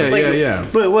 Yeah.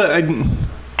 But what?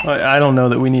 I don't know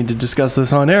that we need to discuss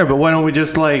this on air. But why don't we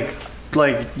just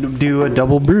do a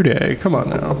double brew day? Come on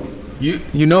now.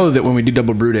 You know that when we do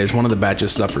double brew days, one of the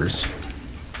batches suffers.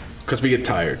 Because we get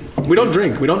tired. We don't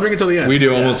drink. We don't drink until the end. We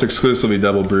do almost exclusively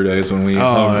double brew days when we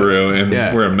home brew, and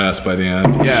we're a mess by the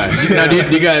end. Yeah. Now, do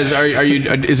you guys are you? Are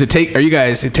you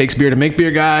guys? It takes beer to make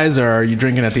beer, guys, or are you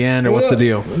drinking at the end, or what's the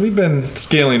deal? We've been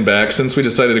scaling back since we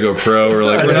decided to go pro. We're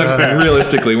like,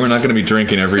 realistically, we're not going to be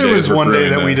drinking every day. There was as we're one day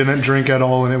brewing that we didn't drink at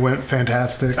all, and it went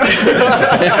fantastic.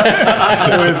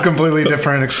 It was a completely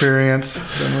different experience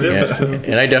than we're used to.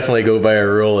 And I definitely go by a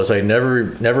rule: is I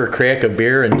never crack a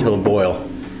beer until boil.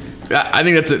 I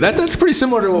think that's pretty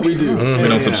similar to what we do. We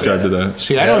don't subscribe to that.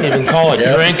 See, I don't even call it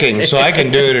drinking, so I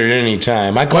can do it at any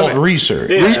time. I call it research.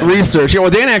 Research. Yeah, well,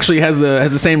 Dan actually has the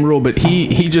same rule, but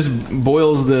he just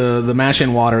boils the mash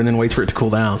in water and then waits for it to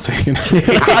cool down. So you can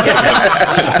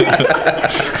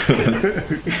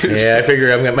Yeah, I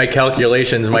figure my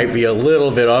calculations might be a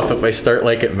little bit off if I start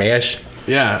like at mash.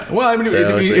 Yeah. Well, I mean, So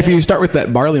if you start with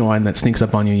that barley wine that sneaks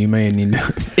up on you, you may need.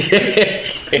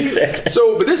 Exactly.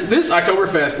 So, but this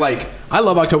Oktoberfest, I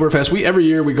love Oktoberfest. Every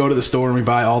year we go to the store and we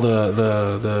buy all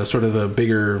the sort of the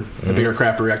bigger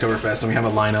craft brewery Oktoberfest, and we have a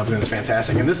lineup, and it's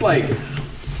fantastic. And this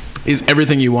is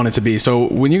everything you want it to be. So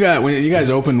when you guys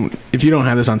open, if you don't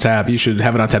have this on tap, you should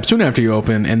have it on tap soon after you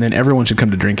open, and then everyone should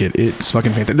come to drink it. It's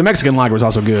fucking fantastic. The Mexican lager was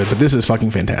also good, but this is fucking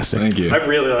fantastic. Thank you. I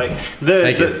really like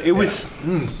it. Was.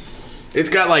 It's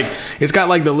got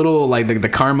the little the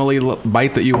caramely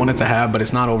bite that you want it to have, but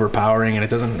it's not overpowering, and it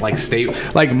doesn't stay a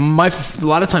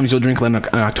lot of times you'll drink an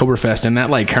Oktoberfest and that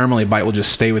caramely bite will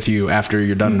just stay with you after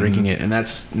you're done drinking it, and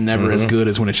that's never as good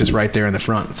as when it's just right there in the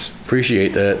front. Appreciate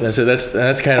that. And so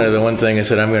that's kind of the one thing I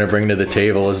said I'm going to bring to the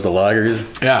table is the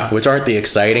lagers. Yeah. Which aren't the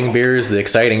exciting beers. The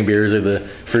exciting beers are the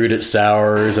fruited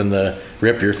sours and the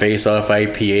rip your face off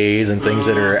IPAs and things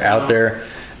that are out there.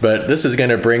 But this is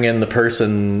going to bring in the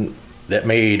person that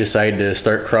may decide to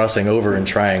start crossing over and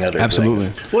trying other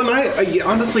things. Well, I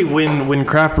honestly, when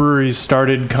craft breweries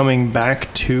started coming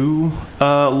back to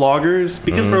lagers,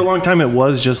 because for a long time it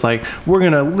was just we're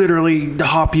gonna literally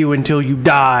hop you until you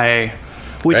die,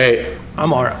 which Right.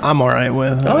 I'm all right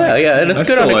with. Oh yeah, and it's I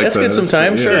good. still like That's that. good some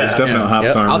time. Yeah, Sure. there's definitely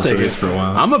hops on I'll take it for a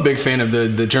while. I'm a big fan of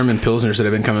the German pilsners that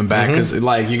have been coming back because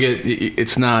like you get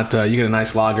it's not you get a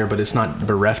nice lager, but it's not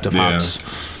bereft of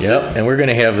hops. Yep, and we're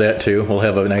gonna have that too. We'll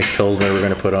have a nice pilsner we're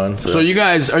gonna put on. So are you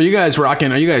guys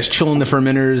rocking? Are you guys chilling the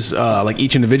fermenters like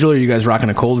each individual? Or are you guys rocking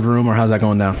a cold room, or how's that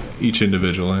going down? Each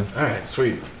individually. All right,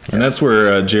 sweet. And that's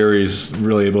where Jerry's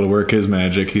really able to work his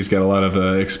magic. He's got a lot of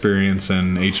experience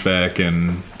in HVAC,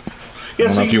 and I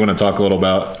don't know if you want to talk a little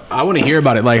about. I want to hear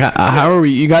about it. Like, how are we?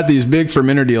 You got these big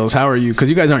fermenter deals. How are you? Because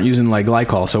you guys aren't using like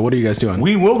glycol. So what are you guys doing?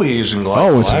 We will be using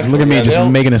glycol. Look at me just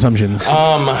making assumptions.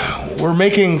 We're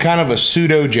making kind of a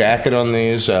pseudo jacket on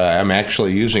these. I'm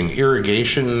actually using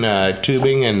irrigation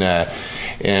tubing,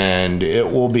 and it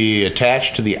will be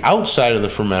attached to the outside of the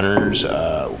fermenters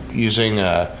using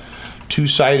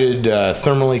two-sided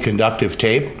thermally conductive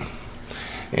tape,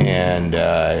 and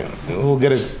we'll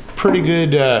get a pretty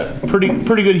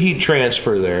good heat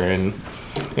transfer there, and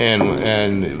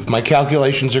if my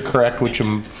calculations are correct, which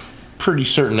I'm pretty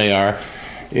certain they are,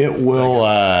 it'll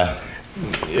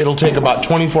take about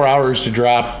 24 hours to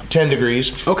drop 10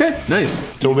 degrees. Okay, nice.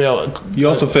 So we'll be able to, You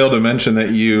also failed to mention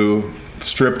that you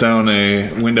stripped down a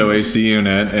window AC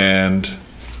unit and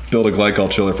build a glycol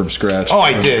chiller from scratch. Oh,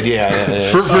 I did, yeah.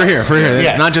 For here,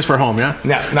 Yeah. not just for home, yeah.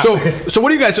 No. So what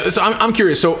do you guys? So I'm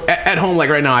curious. So at home, like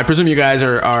right now, I presume you guys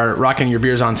are rocking your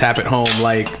beers on tap at home.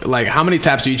 Like how many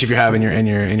taps do each of you have in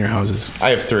your houses? I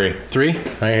have 3. 3?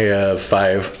 I have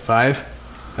 5. 5?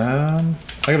 I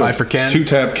got 5 for Ken.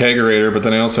 2-tap kegerator, but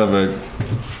then I also have a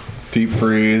deep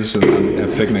freeze and a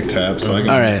picnic tap, so I can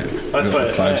All right. That's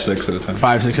what 5, 6 at a time.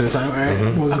 5, 6 at a time. All right.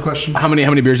 What was the question? How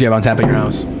many beers do you have on tap at your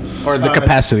house, or the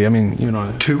capacity? I mean, you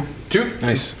know. 2. 2.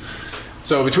 Nice.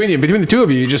 So between the two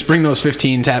of you, you just bring those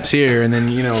 15 taps here, and then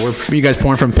were you guys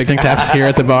pouring from picnic taps here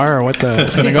at the bar, or what's going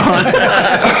to go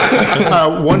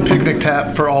on? 1 picnic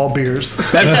tap for all beers.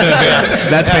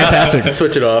 That's fantastic.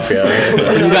 Switch it off, yeah.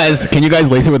 Can you guys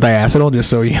lace it with diacetyl just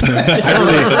so you know?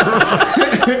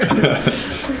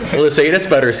 Let's say that's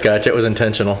butterscotch. It was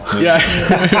intentional. Yeah.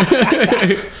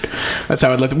 That's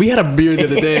how it looked. We had a beer the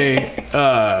other day.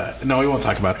 No, we won't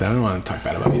talk about that. We don't want to talk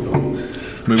bad about people.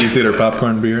 Movie theater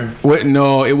popcorn beer. What?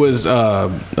 No, it was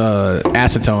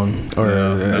acetone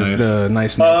or nice. the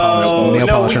nice nail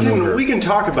polish remover. we can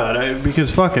talk about it because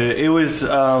fuck it. It was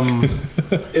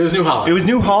It was New Holland. It was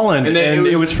New Holland, And then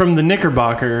it was from the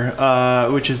Knickerbocker,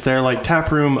 which is their like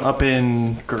tap room up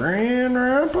in Grand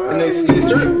Rapids. And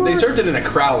they served it in a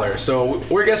crowler, so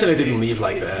we're guessing it didn't leave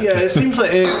like that. Yeah, it seems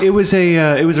like it was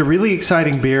a really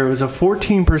exciting beer. It was a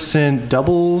 14%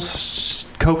 double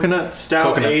coconut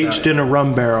stout aged in a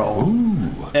rum barrel. Ooh.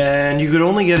 And you could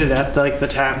only get it at like the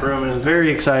tap room, and it was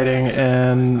very exciting.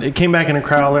 And it came back in a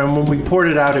crowler, and when we poured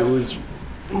it out, it was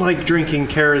like drinking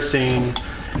kerosene.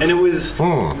 And it was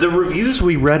the reviews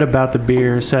we read about the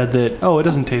beer said that it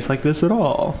doesn't taste like this at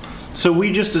all. So we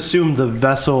just assumed the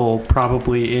vessel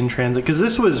probably in transit, because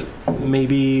this was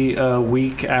maybe a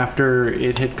week after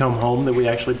it had come home that we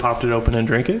actually popped it open and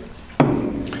drank it.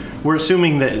 We're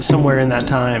assuming that somewhere in that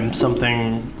time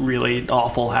something really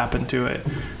awful happened to it,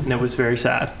 and it was very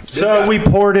sad. So we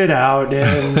poured it out,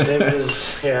 and it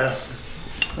was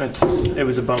it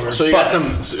was a bummer. So you got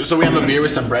some. So we have a beer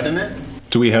with some bread in it.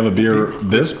 Do we have a beer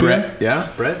this beer? Bread? Yeah,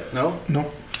 bread. No.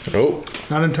 Oh,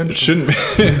 Not intentional. It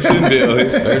shouldn't be at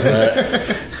least. there's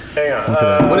that. Hang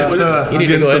on. You need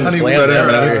to go ahead and honey slam bread that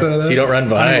out here, outside of that. so you don't run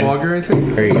Honey behind. lager, I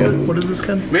think. There you go. What is this,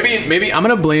 Ken? Maybe I'm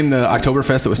gonna blame the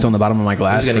Oktoberfest that was still in the bottom of my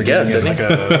glass. Who's gonna for giving guess, it isn't like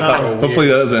a Hopefully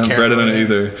that doesn't have bread in it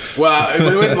either.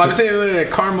 Well, I'm saying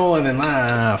caramel and then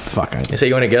fuck. You say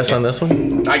you want to guess on this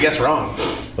one? I guess wrong.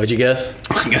 What'd you guess?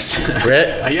 I guess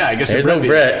Brett? Yeah, I guess There's it's no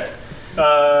Brett.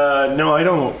 No, I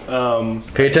don't.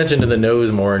 Pay attention to the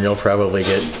nose more, and you'll probably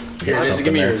get Here it is. something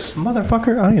Give me there. yours.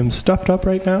 Motherfucker, I am stuffed up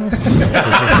right now.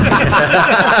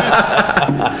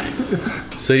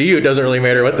 So to you, it doesn't really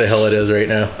matter what the hell it is right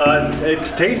now.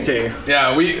 It's tasty.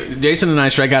 Yeah, Jason and I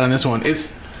strike out on this one.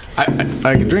 It's I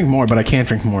could drink more, but I can't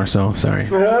drink more. So sorry.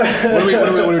 What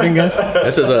are we drinking, guys?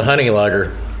 This is a honey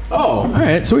lager. Oh, all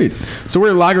right, sweet. So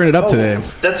we're lagering it up today.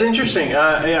 That's interesting.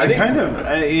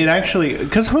 It actually,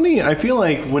 because honey, I feel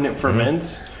like when it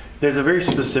ferments, there's a very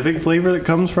specific flavor that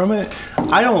comes from it.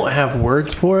 I don't have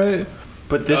words for it,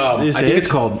 but this is I think it's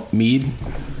called mead.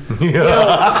 If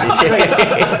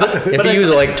you use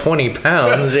like 20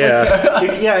 pounds, yeah.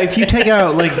 If you take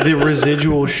out like the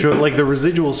residual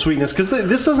sweetness, because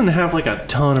this doesn't have like a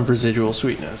ton of residual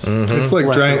sweetness. It's like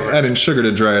adding sugar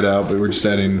to dry it out, but we're just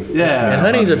adding. Yeah. And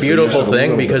honey's a So you beautiful just have a thing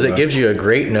little because bit it of gives you a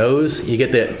great nose. You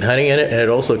get that honey in it, and it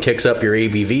also kicks up your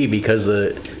ABV because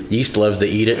the yeast loves to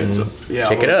eat it and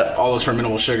kick it up. All those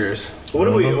fermentable sugars. What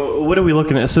are we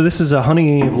looking at? So this is a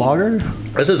honey lager?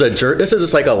 This is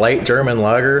just like a light German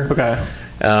lager. Okay.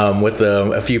 With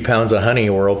a few pounds of honey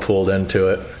whirlpooled into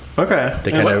it. Okay.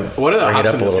 To kind of what are the bring it hops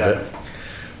up in a this little guy? bit.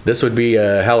 This would be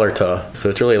a Hallertau, so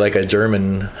it's really like a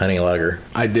German honey lager.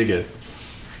 I dig it.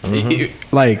 I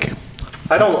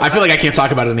feel like I can't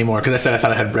talk about it anymore because I said I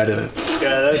thought it had bread in it.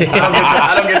 Yeah,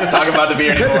 I don't get to talk about the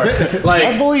beer anymore.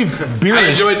 I believe beer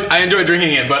I enjoyed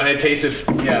drinking it, but it tasted.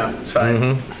 Yeah, it's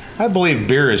fine. I believe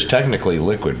beer is technically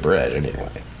liquid bread anyway.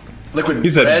 Liquid. He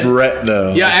said bread. Brett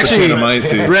though. Yeah, That's actually, between the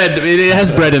mice here. bread. It has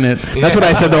bread in it. That's what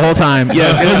I said the whole time.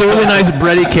 Yes, it has a really nice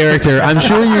bready character. I'm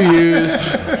sure you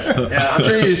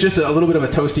use just a little bit of a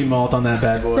toasty malt on that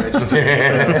bad boy.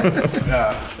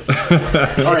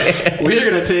 All right, we're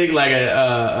gonna take like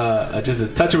just a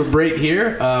touch of a break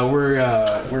here. I'm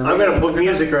gonna put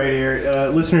music right here.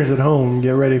 Listeners at home,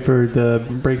 get ready for the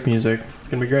break music. It's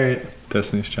gonna be great.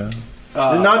 Destiny's Child.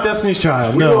 Not Destiny's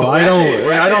Child. No, I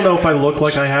don't know if I look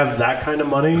like I have that kind of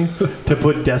money to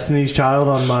put Destiny's Child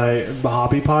on my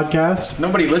hobby podcast.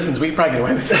 Nobody listens. We can probably get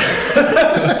away with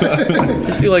it.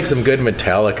 Just do like some good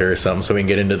Metallica or something so we can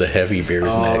get into the heavy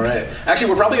beers All next. right. Actually,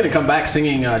 we're probably going to come back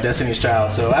singing Destiny's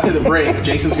Child. So after the break,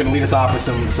 Jason's going to lead us off with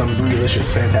some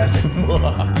Bootylicious. Fantastic.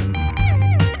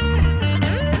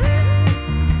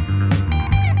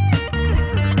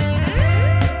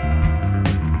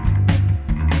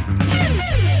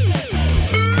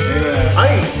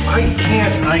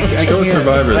 I Go can't.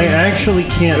 Survivor, I then. actually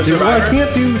can't Go do. Well, I Survivor?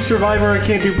 can't do Survivor. I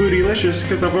can't do Bootylicious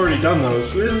because I've already done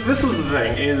those. This was the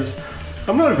thing: is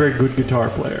I'm not a very good guitar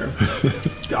player.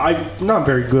 I'm not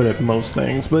very good at most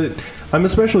things, but I'm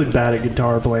especially bad at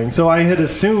guitar playing. So I had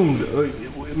assumed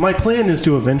my plan is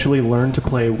to eventually learn to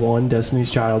play one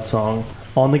Destiny's Child song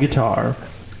on the guitar,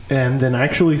 and then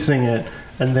actually sing it,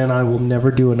 and then I will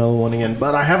never do another one again.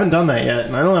 But I haven't done that yet,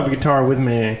 and I don't have a guitar with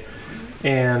me.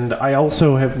 And I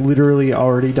also have literally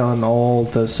already done all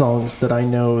the songs that I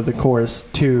know the chorus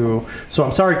to. So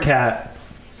I'm sorry, Kat.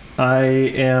 I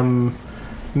am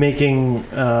making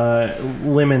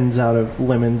lemons out of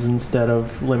lemons instead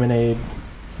of lemonade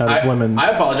out of lemons. I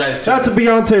apologize to. That's a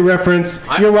Beyonce reference.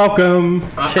 You're welcome.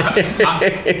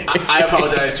 I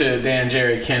apologize to Dan,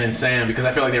 Jerry, Ken, and Sam because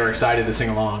I feel like they were excited to sing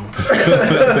along.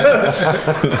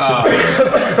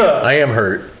 I am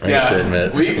hurt, I have to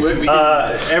admit. We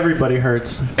Everybody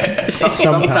hurts.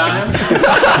 sometimes.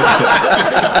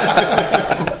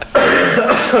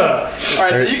 All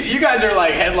right, so you guys are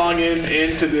like headlong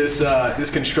into this this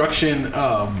construction.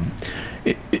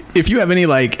 If you have any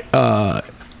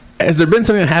has there been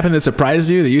something that happened that surprised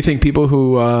you that you think people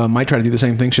who might try to do the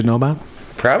same thing should know about?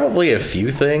 Probably a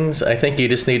few things. I think you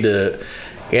just need to,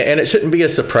 and it shouldn't be a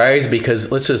surprise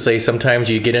because let's just say sometimes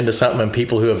you get into something and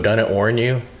people who have done it warn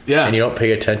you. Yeah. And you don't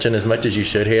pay attention as much as you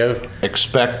should have.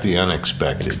 Expect the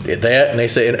unexpected. That, and they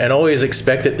say, and always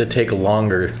expect it to take will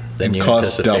than you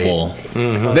Costs anticipate. double.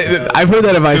 Mm-hmm. I've heard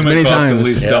that advice Assume many it costs times. at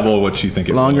least double what you think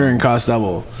it Longer will. and cost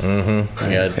double.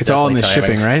 Mm-hmm. Yeah, It's all in the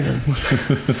definitely timing. shipping,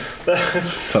 right?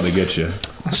 That's how they get you.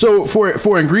 So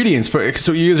for ingredients,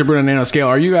 so you guys are brewing on a nano scale.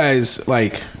 Are you guys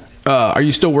are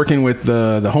you still working with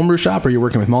the homebrew shop? Or are you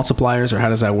working with malt suppliers, or how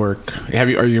does that work? Are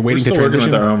you We're waiting still to working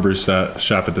transition? with our homebrew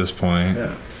shop at this point.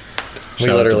 Yeah. We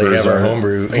Shout out to literally Brewers have our Art.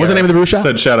 homebrew. What's the name of the brew shop?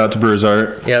 Said shout out to Brewers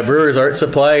Art. Yeah, Brewers Art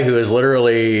Supply, who is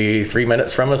literally 3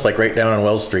 minutes from us, like right down on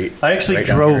Wells Street. I actually Right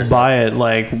down here, drove so- by it.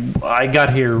 I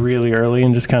got here really early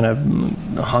and just kind of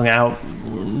hung out,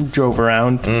 drove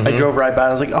around. I drove right by.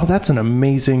 I was like, "Oh, that's an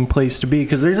amazing place to be."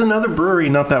 Because there's another brewery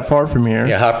not that far from here.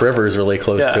 Yeah, Hop River is really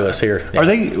close Yeah. to us here. Yeah. Are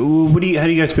they? How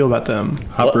do you guys feel about them?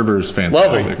 Hop River is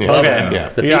fantastic. Lovely. Yeah. Okay. Yeah.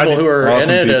 The Yeah, people who are in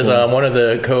awesome it is people. one of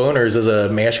the co-owners is a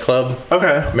MASH Club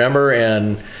Okay. member,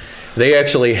 and they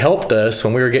actually helped us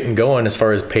when we were getting going as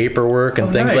far as paperwork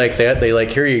and things like nice. that. They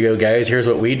here you go, guys. Here's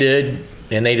what we did,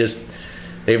 and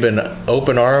they've been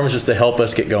open arms just to help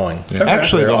us get going. Yeah.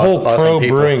 Actually, They're the whole awesome pro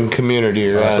people. brewing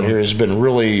community around Awesome. here has been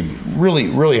really, really,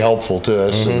 really helpful to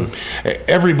us. And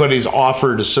everybody's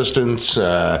offered assistance,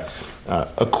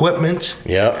 equipment,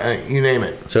 you name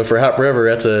it. So for Hop River,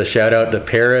 that's a shout out to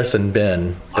Paris and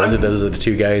Ben. Those are the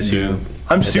two guys who.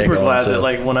 I'm get that super going, glad so-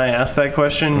 that when I asked that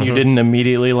question, you didn't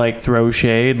immediately throw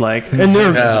shade and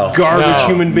they're No. garbage No.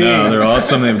 human beings. No, they're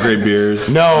awesome. They have great beers.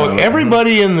 No,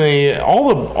 everybody in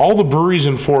all the breweries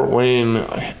in Fort Wayne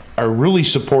are really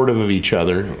supportive of each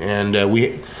other, and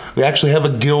we actually have a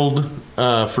guild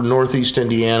for Northeast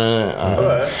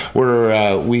Indiana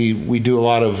where we do a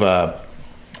lot of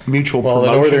mutual Well, the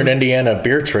promotion. Northern Indiana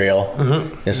Beer Trail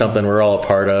is something we're all a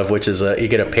part of, which is you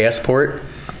get a passport,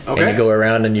 and you go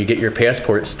around and you get your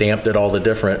passport stamped at all the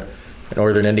different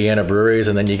Northern Indiana breweries,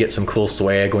 and then you get some cool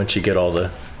swag once you get all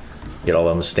them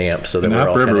stamped. So that And we're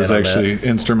all Upriver kinda was in on actually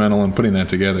instrumental in putting that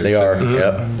together. They so. are.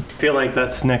 Yep. I feel like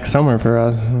that's next summer for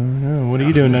us. What are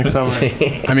you doing next summer?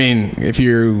 I mean, if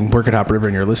you work at Hop River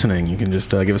and you're listening, you can just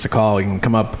give us a call. You can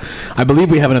come up. I believe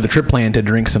we have another trip planned to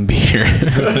drink some beer.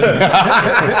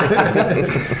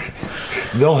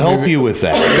 They'll help you with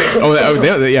that.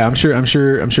 Yeah, I'm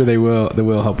sure they will. They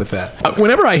will help with that.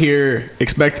 Whenever I hear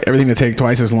expect everything to take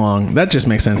twice as long, that just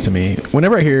makes sense to me.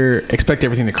 Whenever I hear expect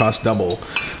everything to cost double,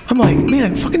 I'm like,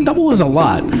 man, fucking double is a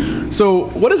lot. So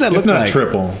what does that look like? If not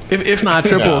triple. If not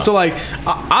triple. Yeah. So like,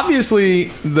 obviously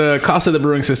the cost of the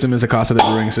brewing system is the cost of the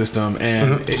brewing system,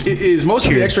 and is most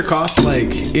of the extra cost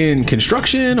like in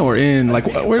construction or in like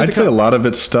where's I'd say a lot of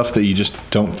it's stuff that you just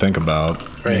don't think about.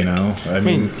 Right. You know, I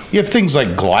mean, you have things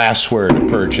like glassware to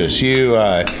purchase. You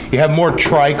have more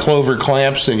triclover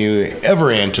clamps than you ever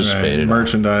anticipated.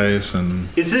 Merchandise and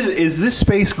Is this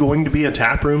space going to be a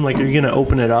tap room? Like, are you going to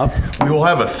open it up? We will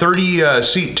have a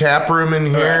 30-seat tap room in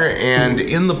here, and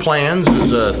in the plans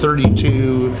is a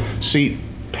 32-seat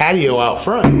patio out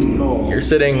front. You're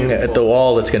sitting at the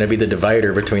wall that's going to be the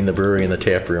divider between the brewery and the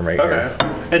tap room right here.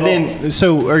 And then,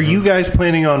 so are you guys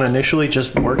planning on initially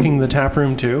just working the tap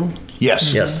room too?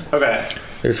 Yes. Yes. Okay.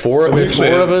 There's four of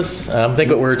us. I think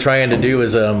what we're trying to do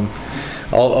is we're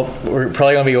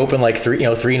probably going to be open like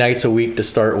 3 nights a week to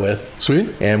start with. Sweet.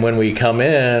 And when we come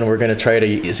in, we're going to try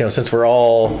to, since we're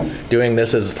all doing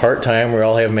this as part-time, we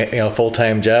all have,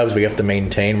 full-time jobs we have to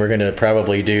maintain. We're going to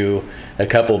probably do a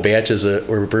couple batches,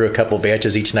 or brew a couple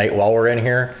batches each night while we're in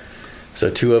here.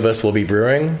 So 2 of us will be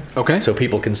brewing. Okay. So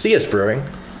people can see us brewing.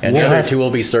 And the other 2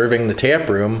 will be serving the tap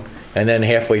room. And then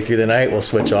halfway through the night, we'll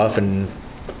switch off and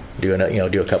do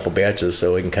a couple batches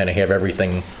so we can kind of have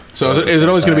everything. So is it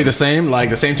always going to be the same? Like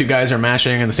the same 2 guys are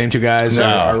mashing and the same 2 guys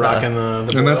are rocking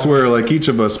the and that's boil? where like each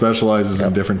of us specializes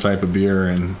in different type of beer,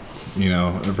 and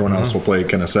everyone else will play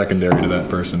kind of secondary to that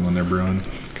person when they're brewing.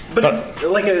 But it's,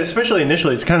 like, especially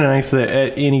initially, it's kind of nice that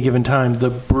at any given time the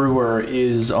brewer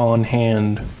is on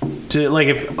hand to, like,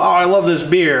 if I love this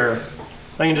beer,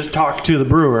 I can just talk to the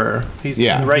brewer. He's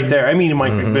right there. I mean, he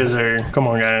might be busy. Come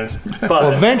on, guys.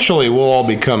 But eventually, we'll all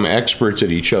become experts at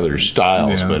each other's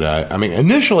styles. Yeah. But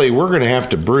initially, we're going to have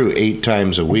to brew 8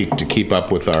 times a week to keep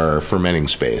up with our fermenting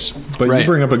space. But Right. you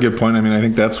bring up a good point. I mean, I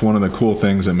think that's one of the cool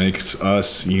things that makes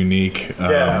us unique,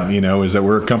 is that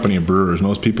we're a company of brewers.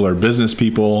 Most people are business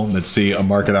people that see a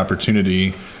market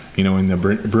opportunity, in the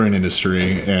brewing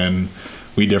industry. And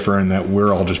we differ in that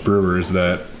we're all just brewers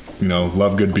that,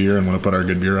 love good beer and want to put our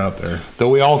good beer out there. Though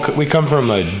we come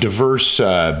from a diverse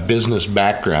business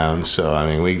background, so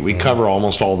we cover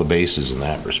almost all the bases in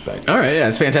that respect. All right, yeah,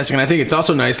 it's fantastic, and I think it's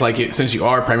also nice, like since you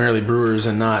are primarily brewers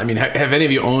and not. I mean, have any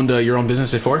of you owned your own business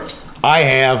before? I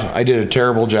have. I did a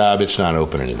terrible job. It's not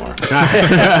open anymore.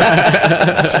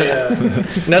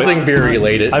 Nothing beer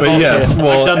related. I've done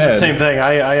the same thing.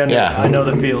 I know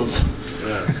the feels.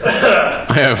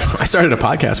 I started a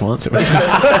podcast once. It was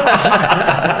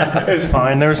It was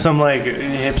fine. There was some like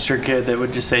hipster kid that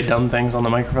would just say dumb things on the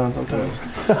microphone sometimes.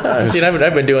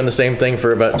 I've been doing the same thing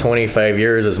for about 25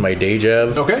 years as my day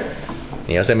job. okay.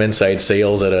 So I'm inside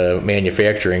sales at a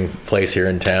manufacturing place here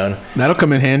in town. That'll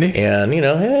come in handy. And,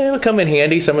 it'll come in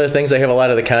handy. Some of the things, I have a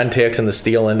lot of the contacts in the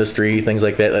steel industry, things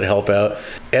like that help out.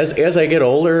 As I get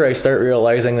older, I start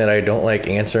realizing that I don't like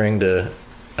answering to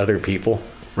other people.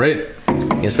 Right.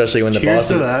 Especially when the Cheers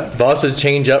to that. bosses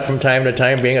change up from time to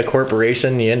time. Being a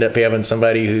corporation, you end up having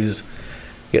somebody who's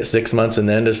got 6 months in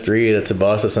the industry that's a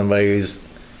boss of somebody who's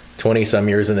 20-some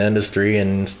years in the industry.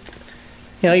 And,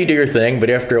 you do your thing, but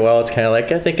after a while, it's kind of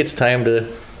like, I think it's time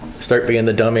to start being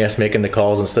the dumbass making the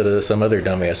calls instead of some other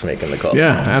dumbass making the calls.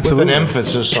 Yeah, absolutely. With an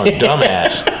emphasis on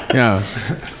dumbass. Yeah.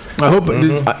 I hope.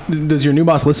 Does your new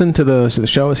boss listen to the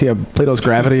show? Is he a Plato's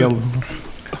Gravity? I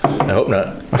hope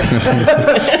not.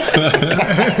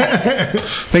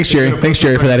 Thanks, Jerry. Thanks,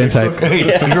 Jerry, for that insight.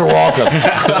 You're welcome.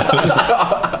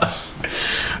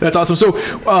 That's awesome. So,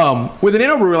 with the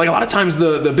Nano Brewery, like a lot of times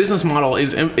the business model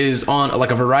is on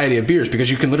like a variety of beers because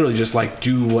you can literally just like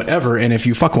do whatever, and if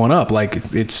you fuck one up,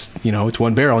 like it's it's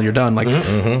 1 barrel, you're done. Like,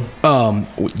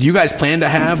 you guys plan to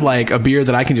have like a beer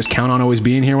that I can just count on always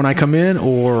being here when I come in,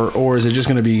 or is it just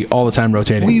going to be all the time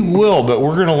rotating? We will, but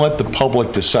we're going to let the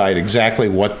public decide exactly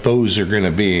what those are going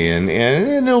to be, and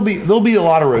there'll be a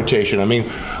lot of rotation. Being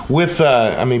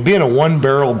a 1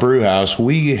 barrel brew house,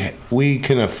 we we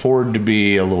can afford to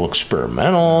be a little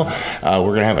experimental.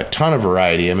 We're going to have a ton of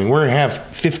variety. I mean, we're going to have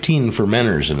 15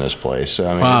 fermenters in this place.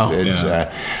 I mean, Wow.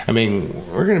 I mean,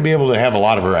 we're going to be able to have a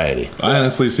lot of variety. I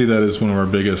honestly see that as one of our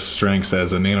biggest strengths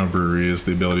as a nano brewery is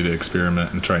the ability to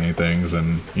experiment and try new things.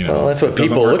 And, Well, that's what if it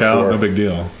doesn't people work look out, for. no big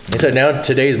deal. I said now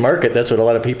today's market, that's what a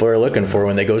lot of people are looking for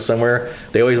when they go somewhere.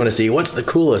 They always want to see what's the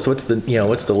coolest, what's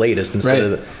the latest instead Right.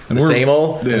 of And the we're- same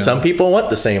old. yeah. And some people want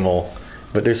the same old,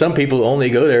 but there's some people who only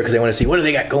go there because they want to see what do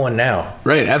they got going now.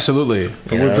 Right, absolutely.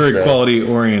 But You we're know, very so- quality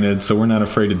oriented, so we're not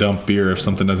afraid to dump beer if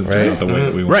something doesn't turn Right. out the way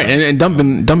that we want. Right, and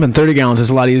dumping 30 gallons is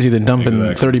a lot easier than dumping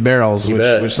Exactly. 30 barrels, You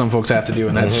bet. which some folks have to do,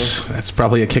 and that's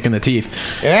probably a kick in the teeth.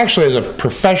 And actually, as a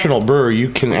professional brewer, you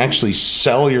can actually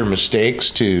sell your mistakes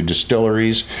to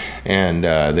distilleries, and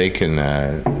they can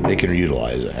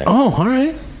utilize that. Oh, all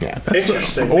right. Yeah.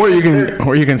 Or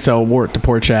you can sell wort to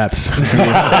poor chaps. They're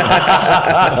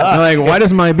like, why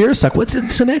does my beer suck?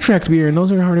 It's an extract beer, and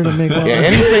those are harder to make. Yeah,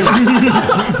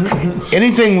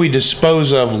 anything we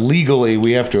dispose of legally,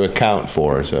 we have to account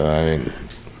for. So I mean,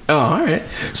 Oh, all right.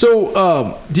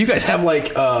 So, do you guys have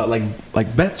like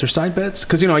bets or side bets?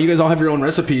 Because you guys all have your own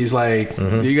recipes. Like,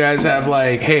 do you guys have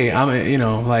like, hey,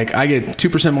 I get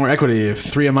 2% more equity if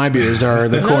 3 of my beers are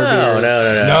the core beers?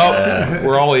 no,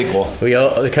 we're all equal.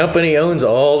 The company owns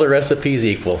all the recipes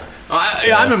equal.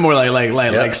 I meant more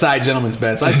like side gentlemen's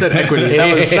bets. I said equity.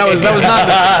 That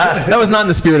was not in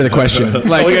the spirit of the question.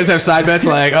 Like, you guys have side bets.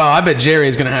 Like, I bet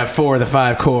Jerry's gonna have 4 of the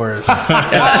 5 cores.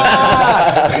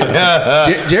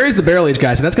 Jerry's the barrel aged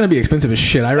guy, so that's gonna be expensive as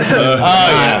shit. I recommend.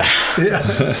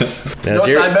 Now,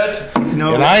 Side bets?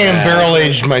 No. And I am barrel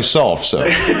aged myself, so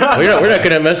we're not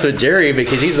going to mess with Jerry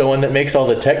because he's the one that makes all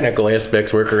the technical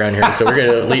aspects work around here. So we're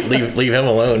going to leave him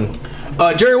alone.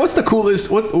 Jerry, what's the coolest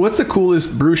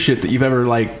brew shit that you've ever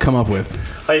come up with?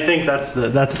 I think that's the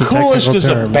coolest technical is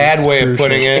a term, bad way brew of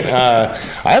putting shit. it. I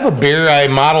have a beer I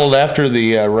modeled after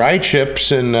the rye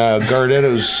chips and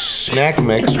Gardetto's snack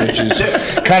mix, which is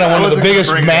kind of one of the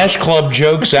biggest MASH Club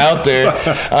jokes out there.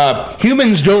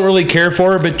 Humans don't really care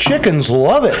for it, but chickens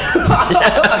love it.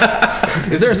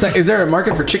 Is there a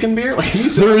market for chicken beer?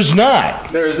 There is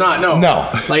not. There is not. No. No.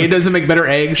 Like, it doesn't make better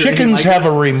eggs. or anything Chickens like have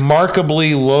this? a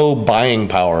remarkably low buying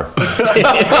power.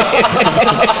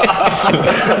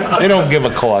 They don't give a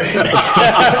cluck. That's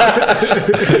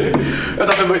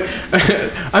awesome. But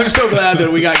I'm so glad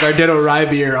that we got Gardetto rye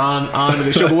beer on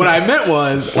the show. But what I meant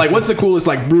was, what's the coolest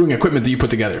brewing equipment that you put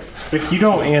together? If you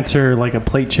don't answer like a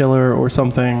plate chiller or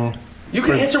something, You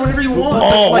can answer whatever you want.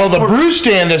 Oh, well, the brew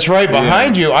stand that's right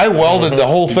behind you, I welded the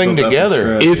whole thing built that from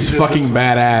together. scratch. It's fucking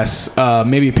badass.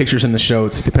 Maybe pictures in the show.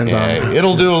 It depends on.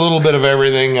 It'll do a little bit of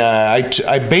everything.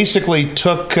 I basically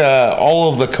took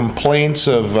all of the complaints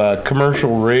of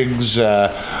commercial rigs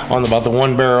on about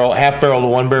the half barrel to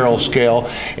 1 barrel scale,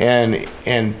 and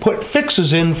put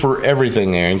fixes in for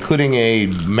everything there, including a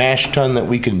mash tun that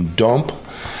we can dump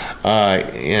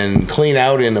and clean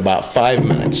out in about 5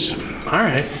 minutes. All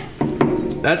right.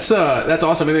 That's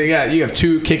awesome. And then, you have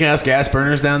 2 kick-ass gas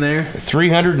burners down there.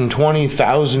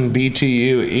 320,000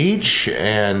 BTU each,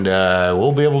 and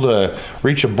we'll be able to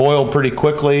reach a boil pretty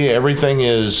quickly. Everything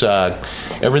is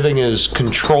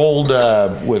controlled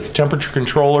with temperature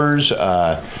controllers.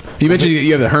 You mentioned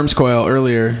you have the Herms coil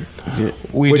earlier.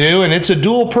 We do, and it's a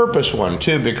dual-purpose one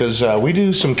too, because we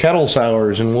do some kettle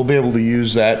sours, and we'll be able to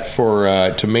use that for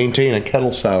to maintain a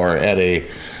kettle sour at a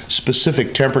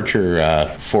specific temperature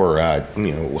for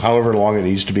however long it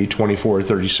needs to be, 24 or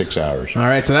 36 hours. All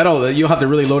right, so you'll have to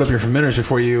really load up your fermenters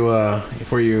before you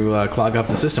clog up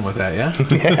the system with that, yeah.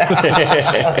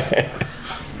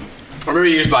 Or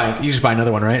maybe you just buy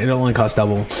another one, right? It'll only cost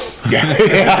double. Yeah. All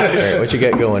right, what you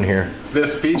got going here?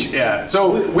 This peach, yeah.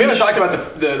 So we haven't talked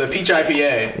about the peach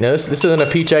IPA. No, this isn't a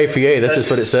peach IPA. That's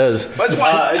just what it says.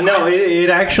 no,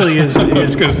 it actually is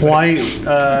quite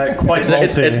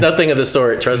malty. It's nothing of the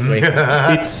sort. Trust me.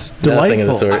 It's Nothing of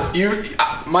the delightful. sort.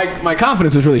 My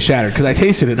confidence was really shattered because I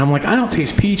tasted it and I'm like, I don't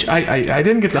taste peach. I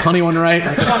didn't get the honey one right.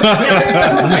 I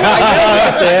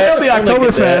nailed the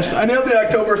Oktoberfest. I nailed the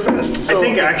Oktoberfest. So I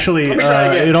think actually let me try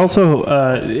again. it also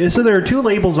so there are 2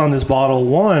 labels on this bottle.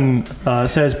 One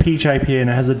says peach IPA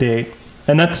and it has a date,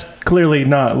 and that's clearly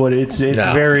not what it's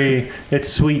No.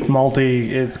 it's sweet, malty,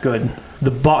 it's good.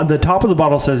 The top of the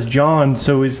bottle says John,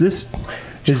 so is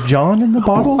John in the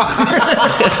bottle?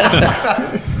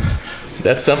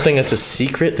 That's something that's a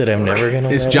secret that I'm never gonna.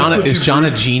 Is know. John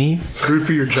a genie? Brew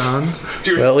for your Johns.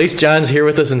 Well, at least John's here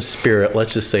with us in spirit.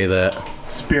 Let's just say that.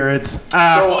 Spirits.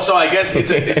 So I guess it's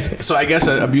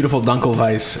a beautiful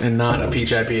Dunkelweiss and not a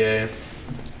peach IPA.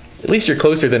 At least you're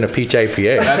closer than a peach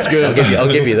IPA. That's good.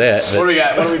 I'll give you that. What do we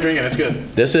got? What are we drinking? It's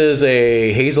good. This is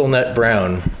a hazelnut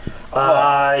brown.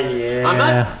 Yeah. I'm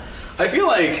not. I feel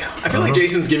like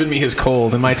Jason's given me his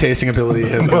cold, and my tasting ability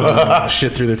has gone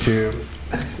shit through the tube.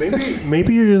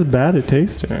 Maybe you're just bad at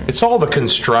tasting. It's all the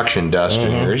construction dust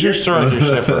in here. It's just throwing your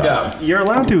sniffer out. Yeah. You're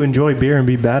allowed to enjoy beer and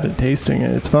be bad at tasting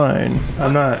it. It's fine.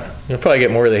 I'm not. You'll probably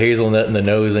get more of the hazelnut in the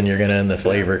nose than you're gonna in the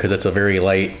flavor because it's a very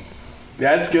light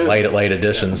That's good. light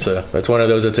addition. So that's one of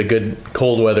those. It's a good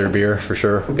cold weather beer for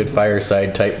sure. Good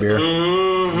fireside type beer.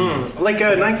 Mm-hmm. Like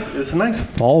it's a nice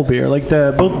fall beer. Like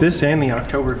both this and the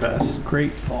Oktoberfest,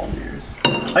 great fall beers.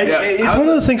 It's one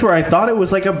of those things where I thought it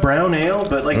was like a brown ale,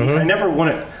 but like I never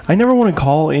want to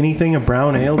call anything a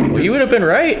brown ale. Because, Well, you would have been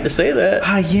right to say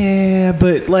that. Yeah,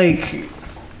 but like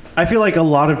I feel like a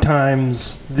lot of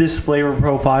times this flavor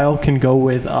profile can go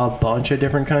with a bunch of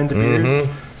different kinds of beers.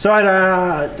 So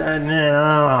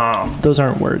those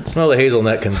aren't words. Well, the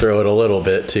hazelnut can throw it a little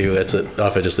bit too. That's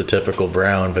off of just a typical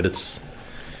brown, but it's.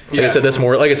 Like I said, that's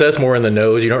more in the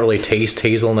nose. You don't really taste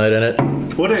hazelnut in it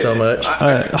so much.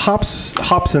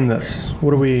 Hops in this.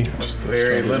 What are we?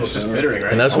 Very little, just bittering,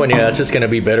 right? And this one, that's just going to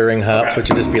be bittering hops, which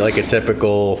would just be like a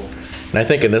typical. And I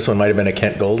think in this one might have been a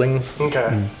Kent Goldings.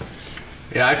 Okay.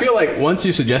 Yeah, I feel like once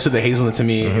you suggested the hazelnut to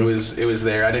me, it was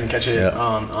there. I didn't catch it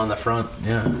on the front.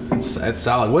 Yeah, it's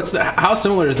solid. How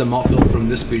similar is the malt bill from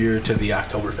this beer to the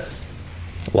Oktoberfest?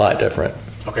 A lot different.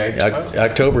 Okay.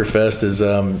 Oktoberfest is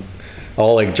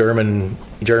all like German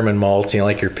malts,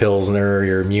 like your Pilsner,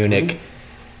 your Munich.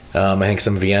 I think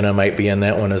some Vienna might be in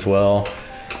that one as well.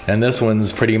 And this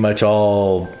one's pretty much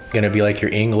all going to be like your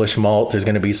English malt. There's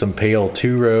going to be some pale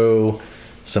two-row,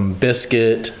 some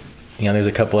biscuit. There's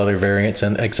a couple other variants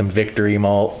and like some Victory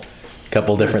malt, a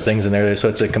couple different things in there. So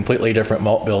it's a completely different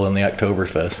malt bill than the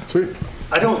Oktoberfest. Sweet.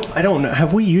 I don't know.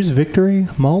 Have we used Victory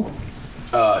malt?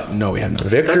 No, we have not.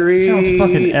 Victory That sounds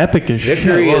fucking epic as shit.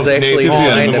 Victory is actually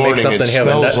designed to make something have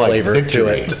a nut flavor to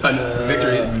it.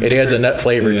 Victory. It adds a nut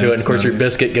flavor to it. And of course, your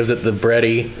biscuit gives it the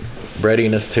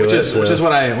breadiness to it. Which is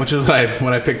what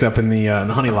I picked up in the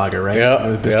honey lager, right?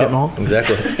 Yeah, Biscuit malt.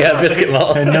 Exactly. Yeah, biscuit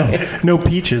malt. And no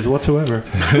peaches whatsoever.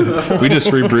 We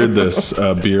just rebrewed this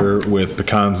beer with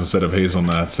pecans instead of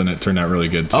hazelnuts, and it turned out really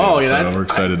good too. Oh, yeah, so we're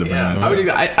excited to bring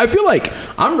that. I feel like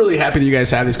I'm really happy that you guys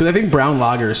have these because I think brown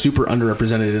lager is super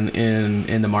underrepresented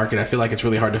in the market. I feel like it's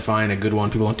really hard to find a good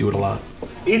one. People don't do it a lot.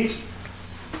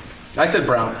 I said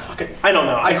brown. I don't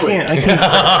know. I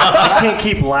can't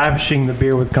keep lavishing the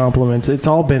beer with compliments. It's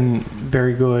all been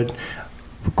very good.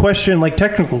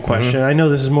 Technical question. I know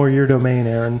this is more your domain,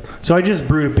 Aaron. So I just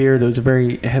brewed a beer that was a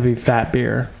very heavy fat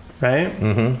beer, right?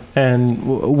 Mm-hmm.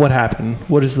 And what happened?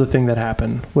 What is the thing that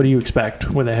happened? What do you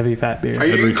expect with a heavy fat beer? Are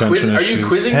you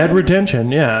quizzing? Head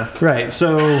retention. Yeah, right.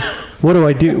 So what do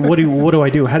I do? What do I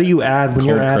do? How do you add when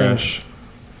you're adding? Crash.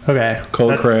 Okay.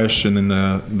 Cold crash, and then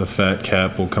the fat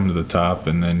cap will come to the top,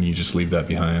 and then you just leave that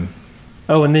behind.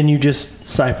 Oh, and then you just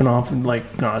siphon off,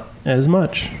 not as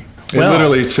much. It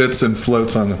literally sits and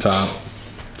floats on the top.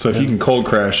 So if you can cold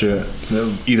crash it,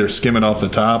 they'll either skim it off the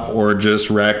top or just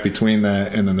rack between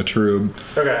that and then the trube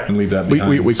and leave that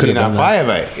behind. We could have done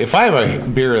that. If I have a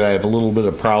beer that I have a little bit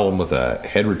of problem with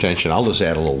head retention, I'll just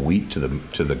add a little wheat to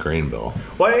the grain bill.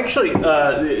 Well, actually,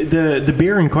 the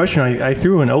beer in question, I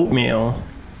threw in oatmeal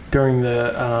during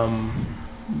the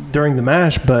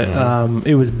mash, but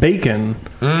it was bacon,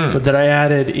 but that I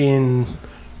added in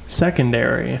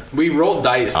secondary. We rolled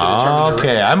dice to determine the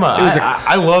okay. I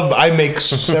make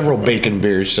several bacon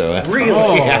beers, so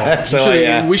really.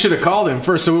 We should have called him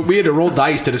first. So we had to roll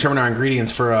dice to determine our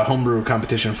ingredients for a homebrew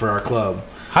competition for our club.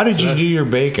 How did you do your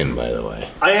bacon, by the way?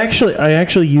 I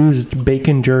actually used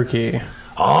bacon jerky.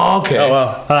 Oh, okay. Oh,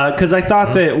 wow. Because I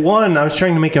thought that I was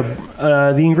trying to make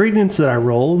the ingredients that I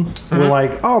rolled were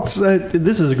like,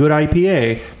 this is a good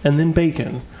IPA, and then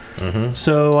bacon.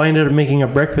 So I ended up making a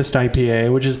breakfast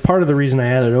IPA, which is part of the reason I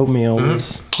added oatmeal.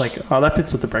 Was like, that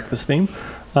fits with the breakfast theme.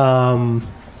 And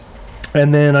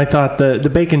then I thought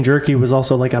the bacon jerky was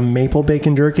also like a maple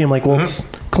bacon jerky. I'm like, well, it's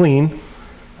clean.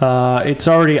 It's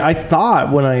already. I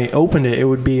thought when I opened it, it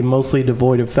would be mostly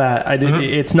devoid of fat.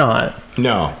 It's not.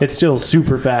 No, it's still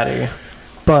super fatty.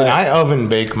 But I oven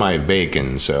bake my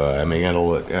bacon, so I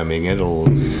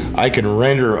can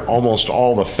render almost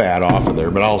all the fat off of there.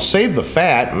 But I'll save the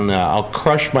fat and I'll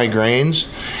crush my grains,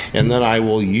 and then I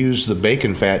will use the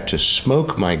bacon fat to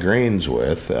smoke my grains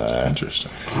with.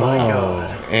 Interesting. My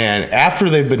God. And after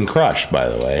they've been crushed, by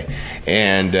the way,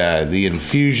 and the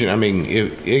infusion,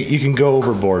 you can go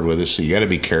overboard with this, so you got to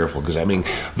be careful because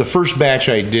the first batch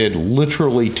I did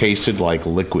literally tasted like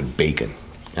liquid bacon.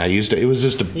 It was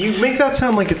just a. You make that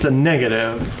sound like it's a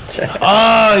negative.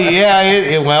 Oh yeah,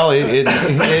 it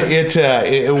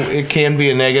can be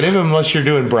a negative unless you're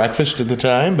doing breakfast at the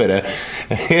time, but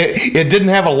it didn't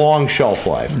have a long shelf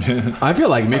life. I feel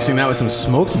like mixing that with some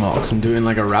smoked malts and doing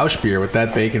like a Rausch beer with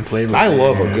that bacon flavor. I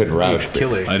love a good Rausch beer.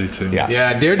 Killer. I do too.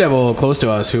 Yeah. Daredevil, close to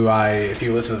us, if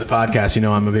you listen to the podcast, you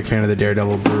know I'm a big fan of the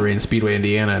Daredevil Brewery in Speedway,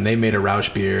 Indiana, and they made a Rausch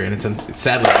beer, and it's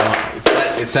sadly gone.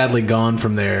 It's sadly gone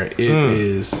from there.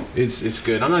 It's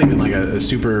good. I'm not even like a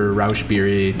super Rausch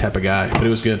beery type of guy, but it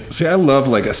was good. See, I love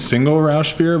like a single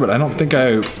Rausch beer, but I don't think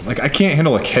I can't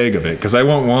handle a keg of it because I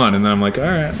want one, and then I'm like, all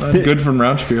right, I'm good from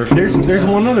Rausch beer. There's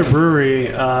one other brewery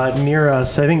near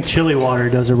us. I think Chili Water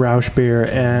does a Rausch beer,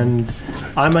 and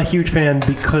I'm a huge fan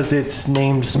because it's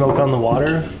named Smoke on the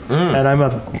Water, and I'm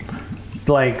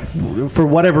for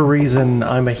whatever reason,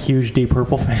 I'm a huge Deep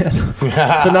Purple fan.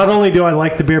 So not only do I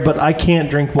like the beer, but I can't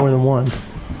drink more than one.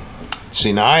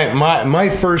 See, now my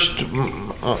first,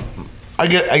 I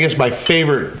guess my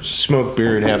favorite smoked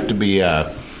beer would have to be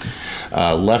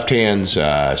Left Hand's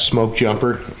Smoke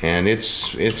Jumper, and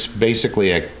it's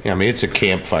basically it's a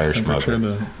campfire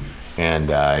smoker. And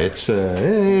it's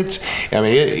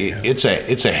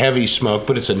a heavy smoke,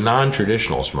 but it's a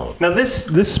non-traditional smoke. Now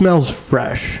this smells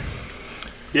fresh.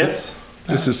 Yes.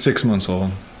 This is 6 months old.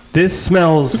 This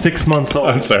smells 6 months old.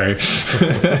 I'm sorry.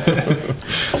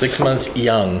 6 months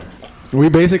young. We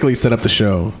basically set up the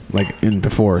show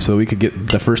before so we could get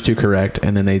the first two correct,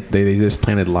 and then they just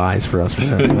planted lies for us.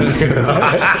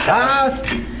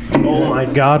 Oh my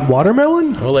God,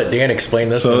 watermelon? We'll let Dan explain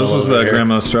this. So this was the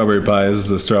Grandma's strawberry pie. This is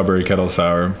the strawberry kettle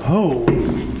sour.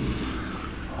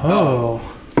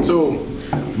 So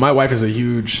my wife is a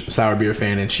huge sour beer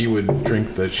fan, and she would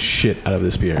drink the shit out of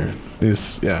this beer. And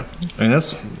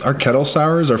that's our kettle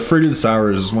sours. Our fruited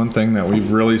sours is one thing that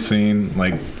we've really seen,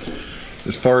 like,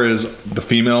 as far as the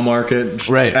female market,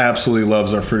 right, absolutely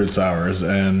loves our fruited sours.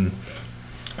 And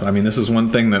I mean, this is one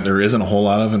thing that there isn't a whole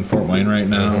lot of in Fort Wayne right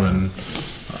now. And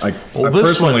I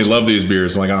personally love these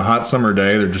beers. Like on a hot summer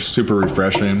day, they're just super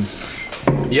refreshing.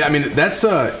 Yeah, I mean that's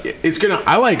it's gonna.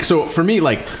 I like, so for me,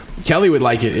 like Kelly would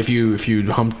like it if you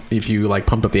like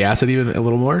pumped up the acid even a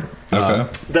little more. Okay.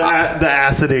 The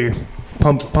acidity.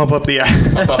 Pump up the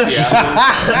acid. Pump up the acid.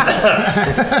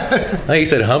 I think you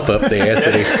said hump up the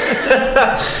acid.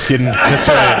 That's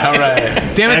right. All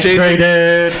right. Damn it, Jason.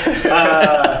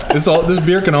 This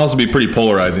beer can also be pretty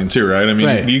polarizing too, right? I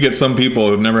mean, you get some people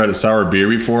who've never had a sour beer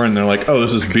before, and they're like, "Oh,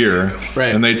 this is beer,"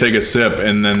 right? And they take a sip,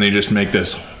 and then they just make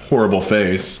this horrible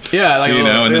face. Yeah, like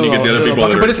and then you get the other people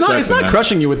that are. But it's not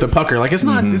crushing you with the pucker. Like it's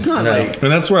not like.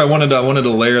 And that's where I wanted to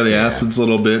layer the acids a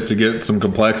little bit to get some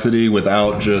complexity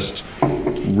without just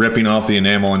ripping off the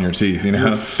enamel on your teeth. You know,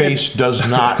 your face does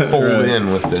not fold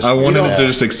in with this. I wanted to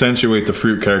just accentuate the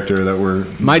fruit character that we're.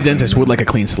 My dentist would like a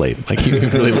clean slate. Like he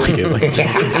would really like it. Like,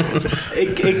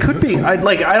 it could be. I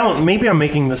don't. Maybe I'm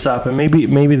making this up, and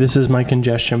maybe this is my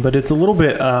congestion, but it's a little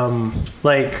bit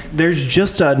like there's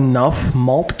just enough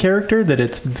malt character that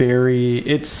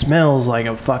it smells like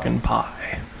a fucking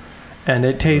pie, and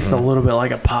it tastes a little bit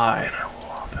like a pie, and I love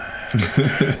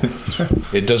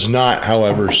it. It does not,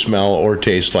 however, smell or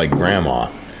taste like grandma.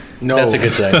 No, that's a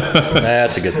good thing.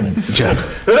 That's a good thing.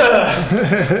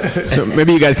 So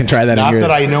maybe you guys can try that. Not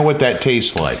that I know what that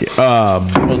tastes like.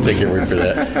 We'll take your word for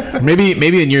that.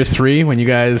 Maybe in year 3 when you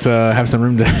guys have some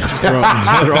room to throw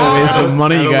away some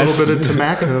money, you guys. A little bit of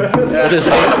tobacco. You're just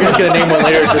gonna name one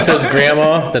later. It just says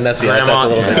grandma. Then that's a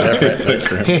little bit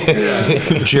different.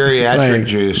 Geriatric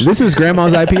juice. This is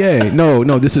Grandma's IPA.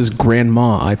 No, this is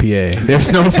Grandma IPA.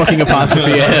 There's no fucking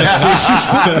apostrophe S.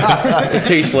 It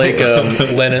tastes like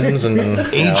linens and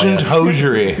ancient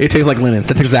hosiery. It tastes like linens.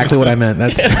 That's exactly what I meant.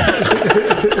 That's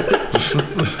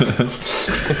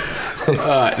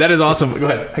that is awesome. Go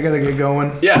ahead. I gotta get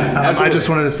going. Yeah, I just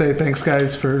wanted to say thanks,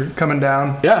 guys, for coming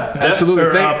down. Yeah,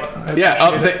 absolutely.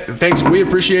 Thanks. We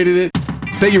appreciated it.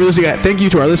 Thank you for listening. Thank you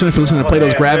to our listeners for listening to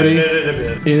Plato's Gravity.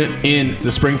 In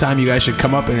the springtime, you guys should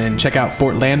come up and check out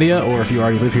Fortlandia, or if you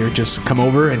already live here, just come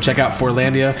over and check out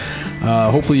Fortlandia.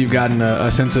 Hopefully, you've gotten a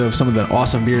sense of some of the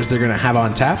awesome beers they're going to have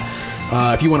on tap.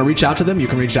 If you want to reach out to them, you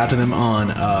can reach out to them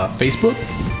on Facebook.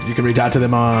 You can reach out to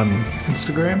them on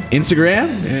Instagram,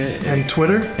 and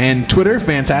Twitter.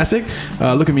 Fantastic.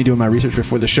 Look at me doing my research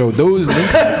before the show. Those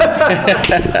links.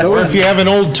 Or if you have an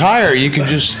old tire, you can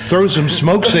just throw some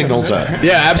smoke signals up.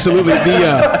 Yeah, absolutely.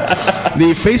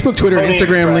 The Facebook, Twitter, and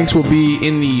Instagram links will be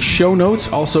in the show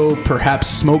notes. Also, perhaps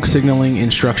smoke signaling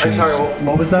instructions. I'm sorry,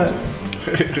 what was that?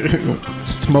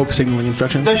 Smoke signaling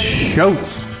instructions. The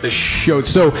shoats. The show.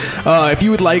 So if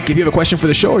you have a question for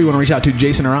the show, or you want to reach out to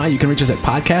Jason or I, you can reach us at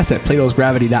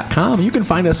podcast@platosgravity.com. You can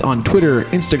find us on Twitter,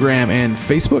 Instagram, and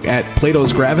Facebook at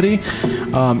Plato's Gravity.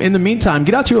 In the meantime,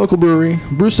 get out to your local brewery,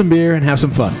 brew some beer, and have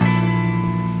some fun.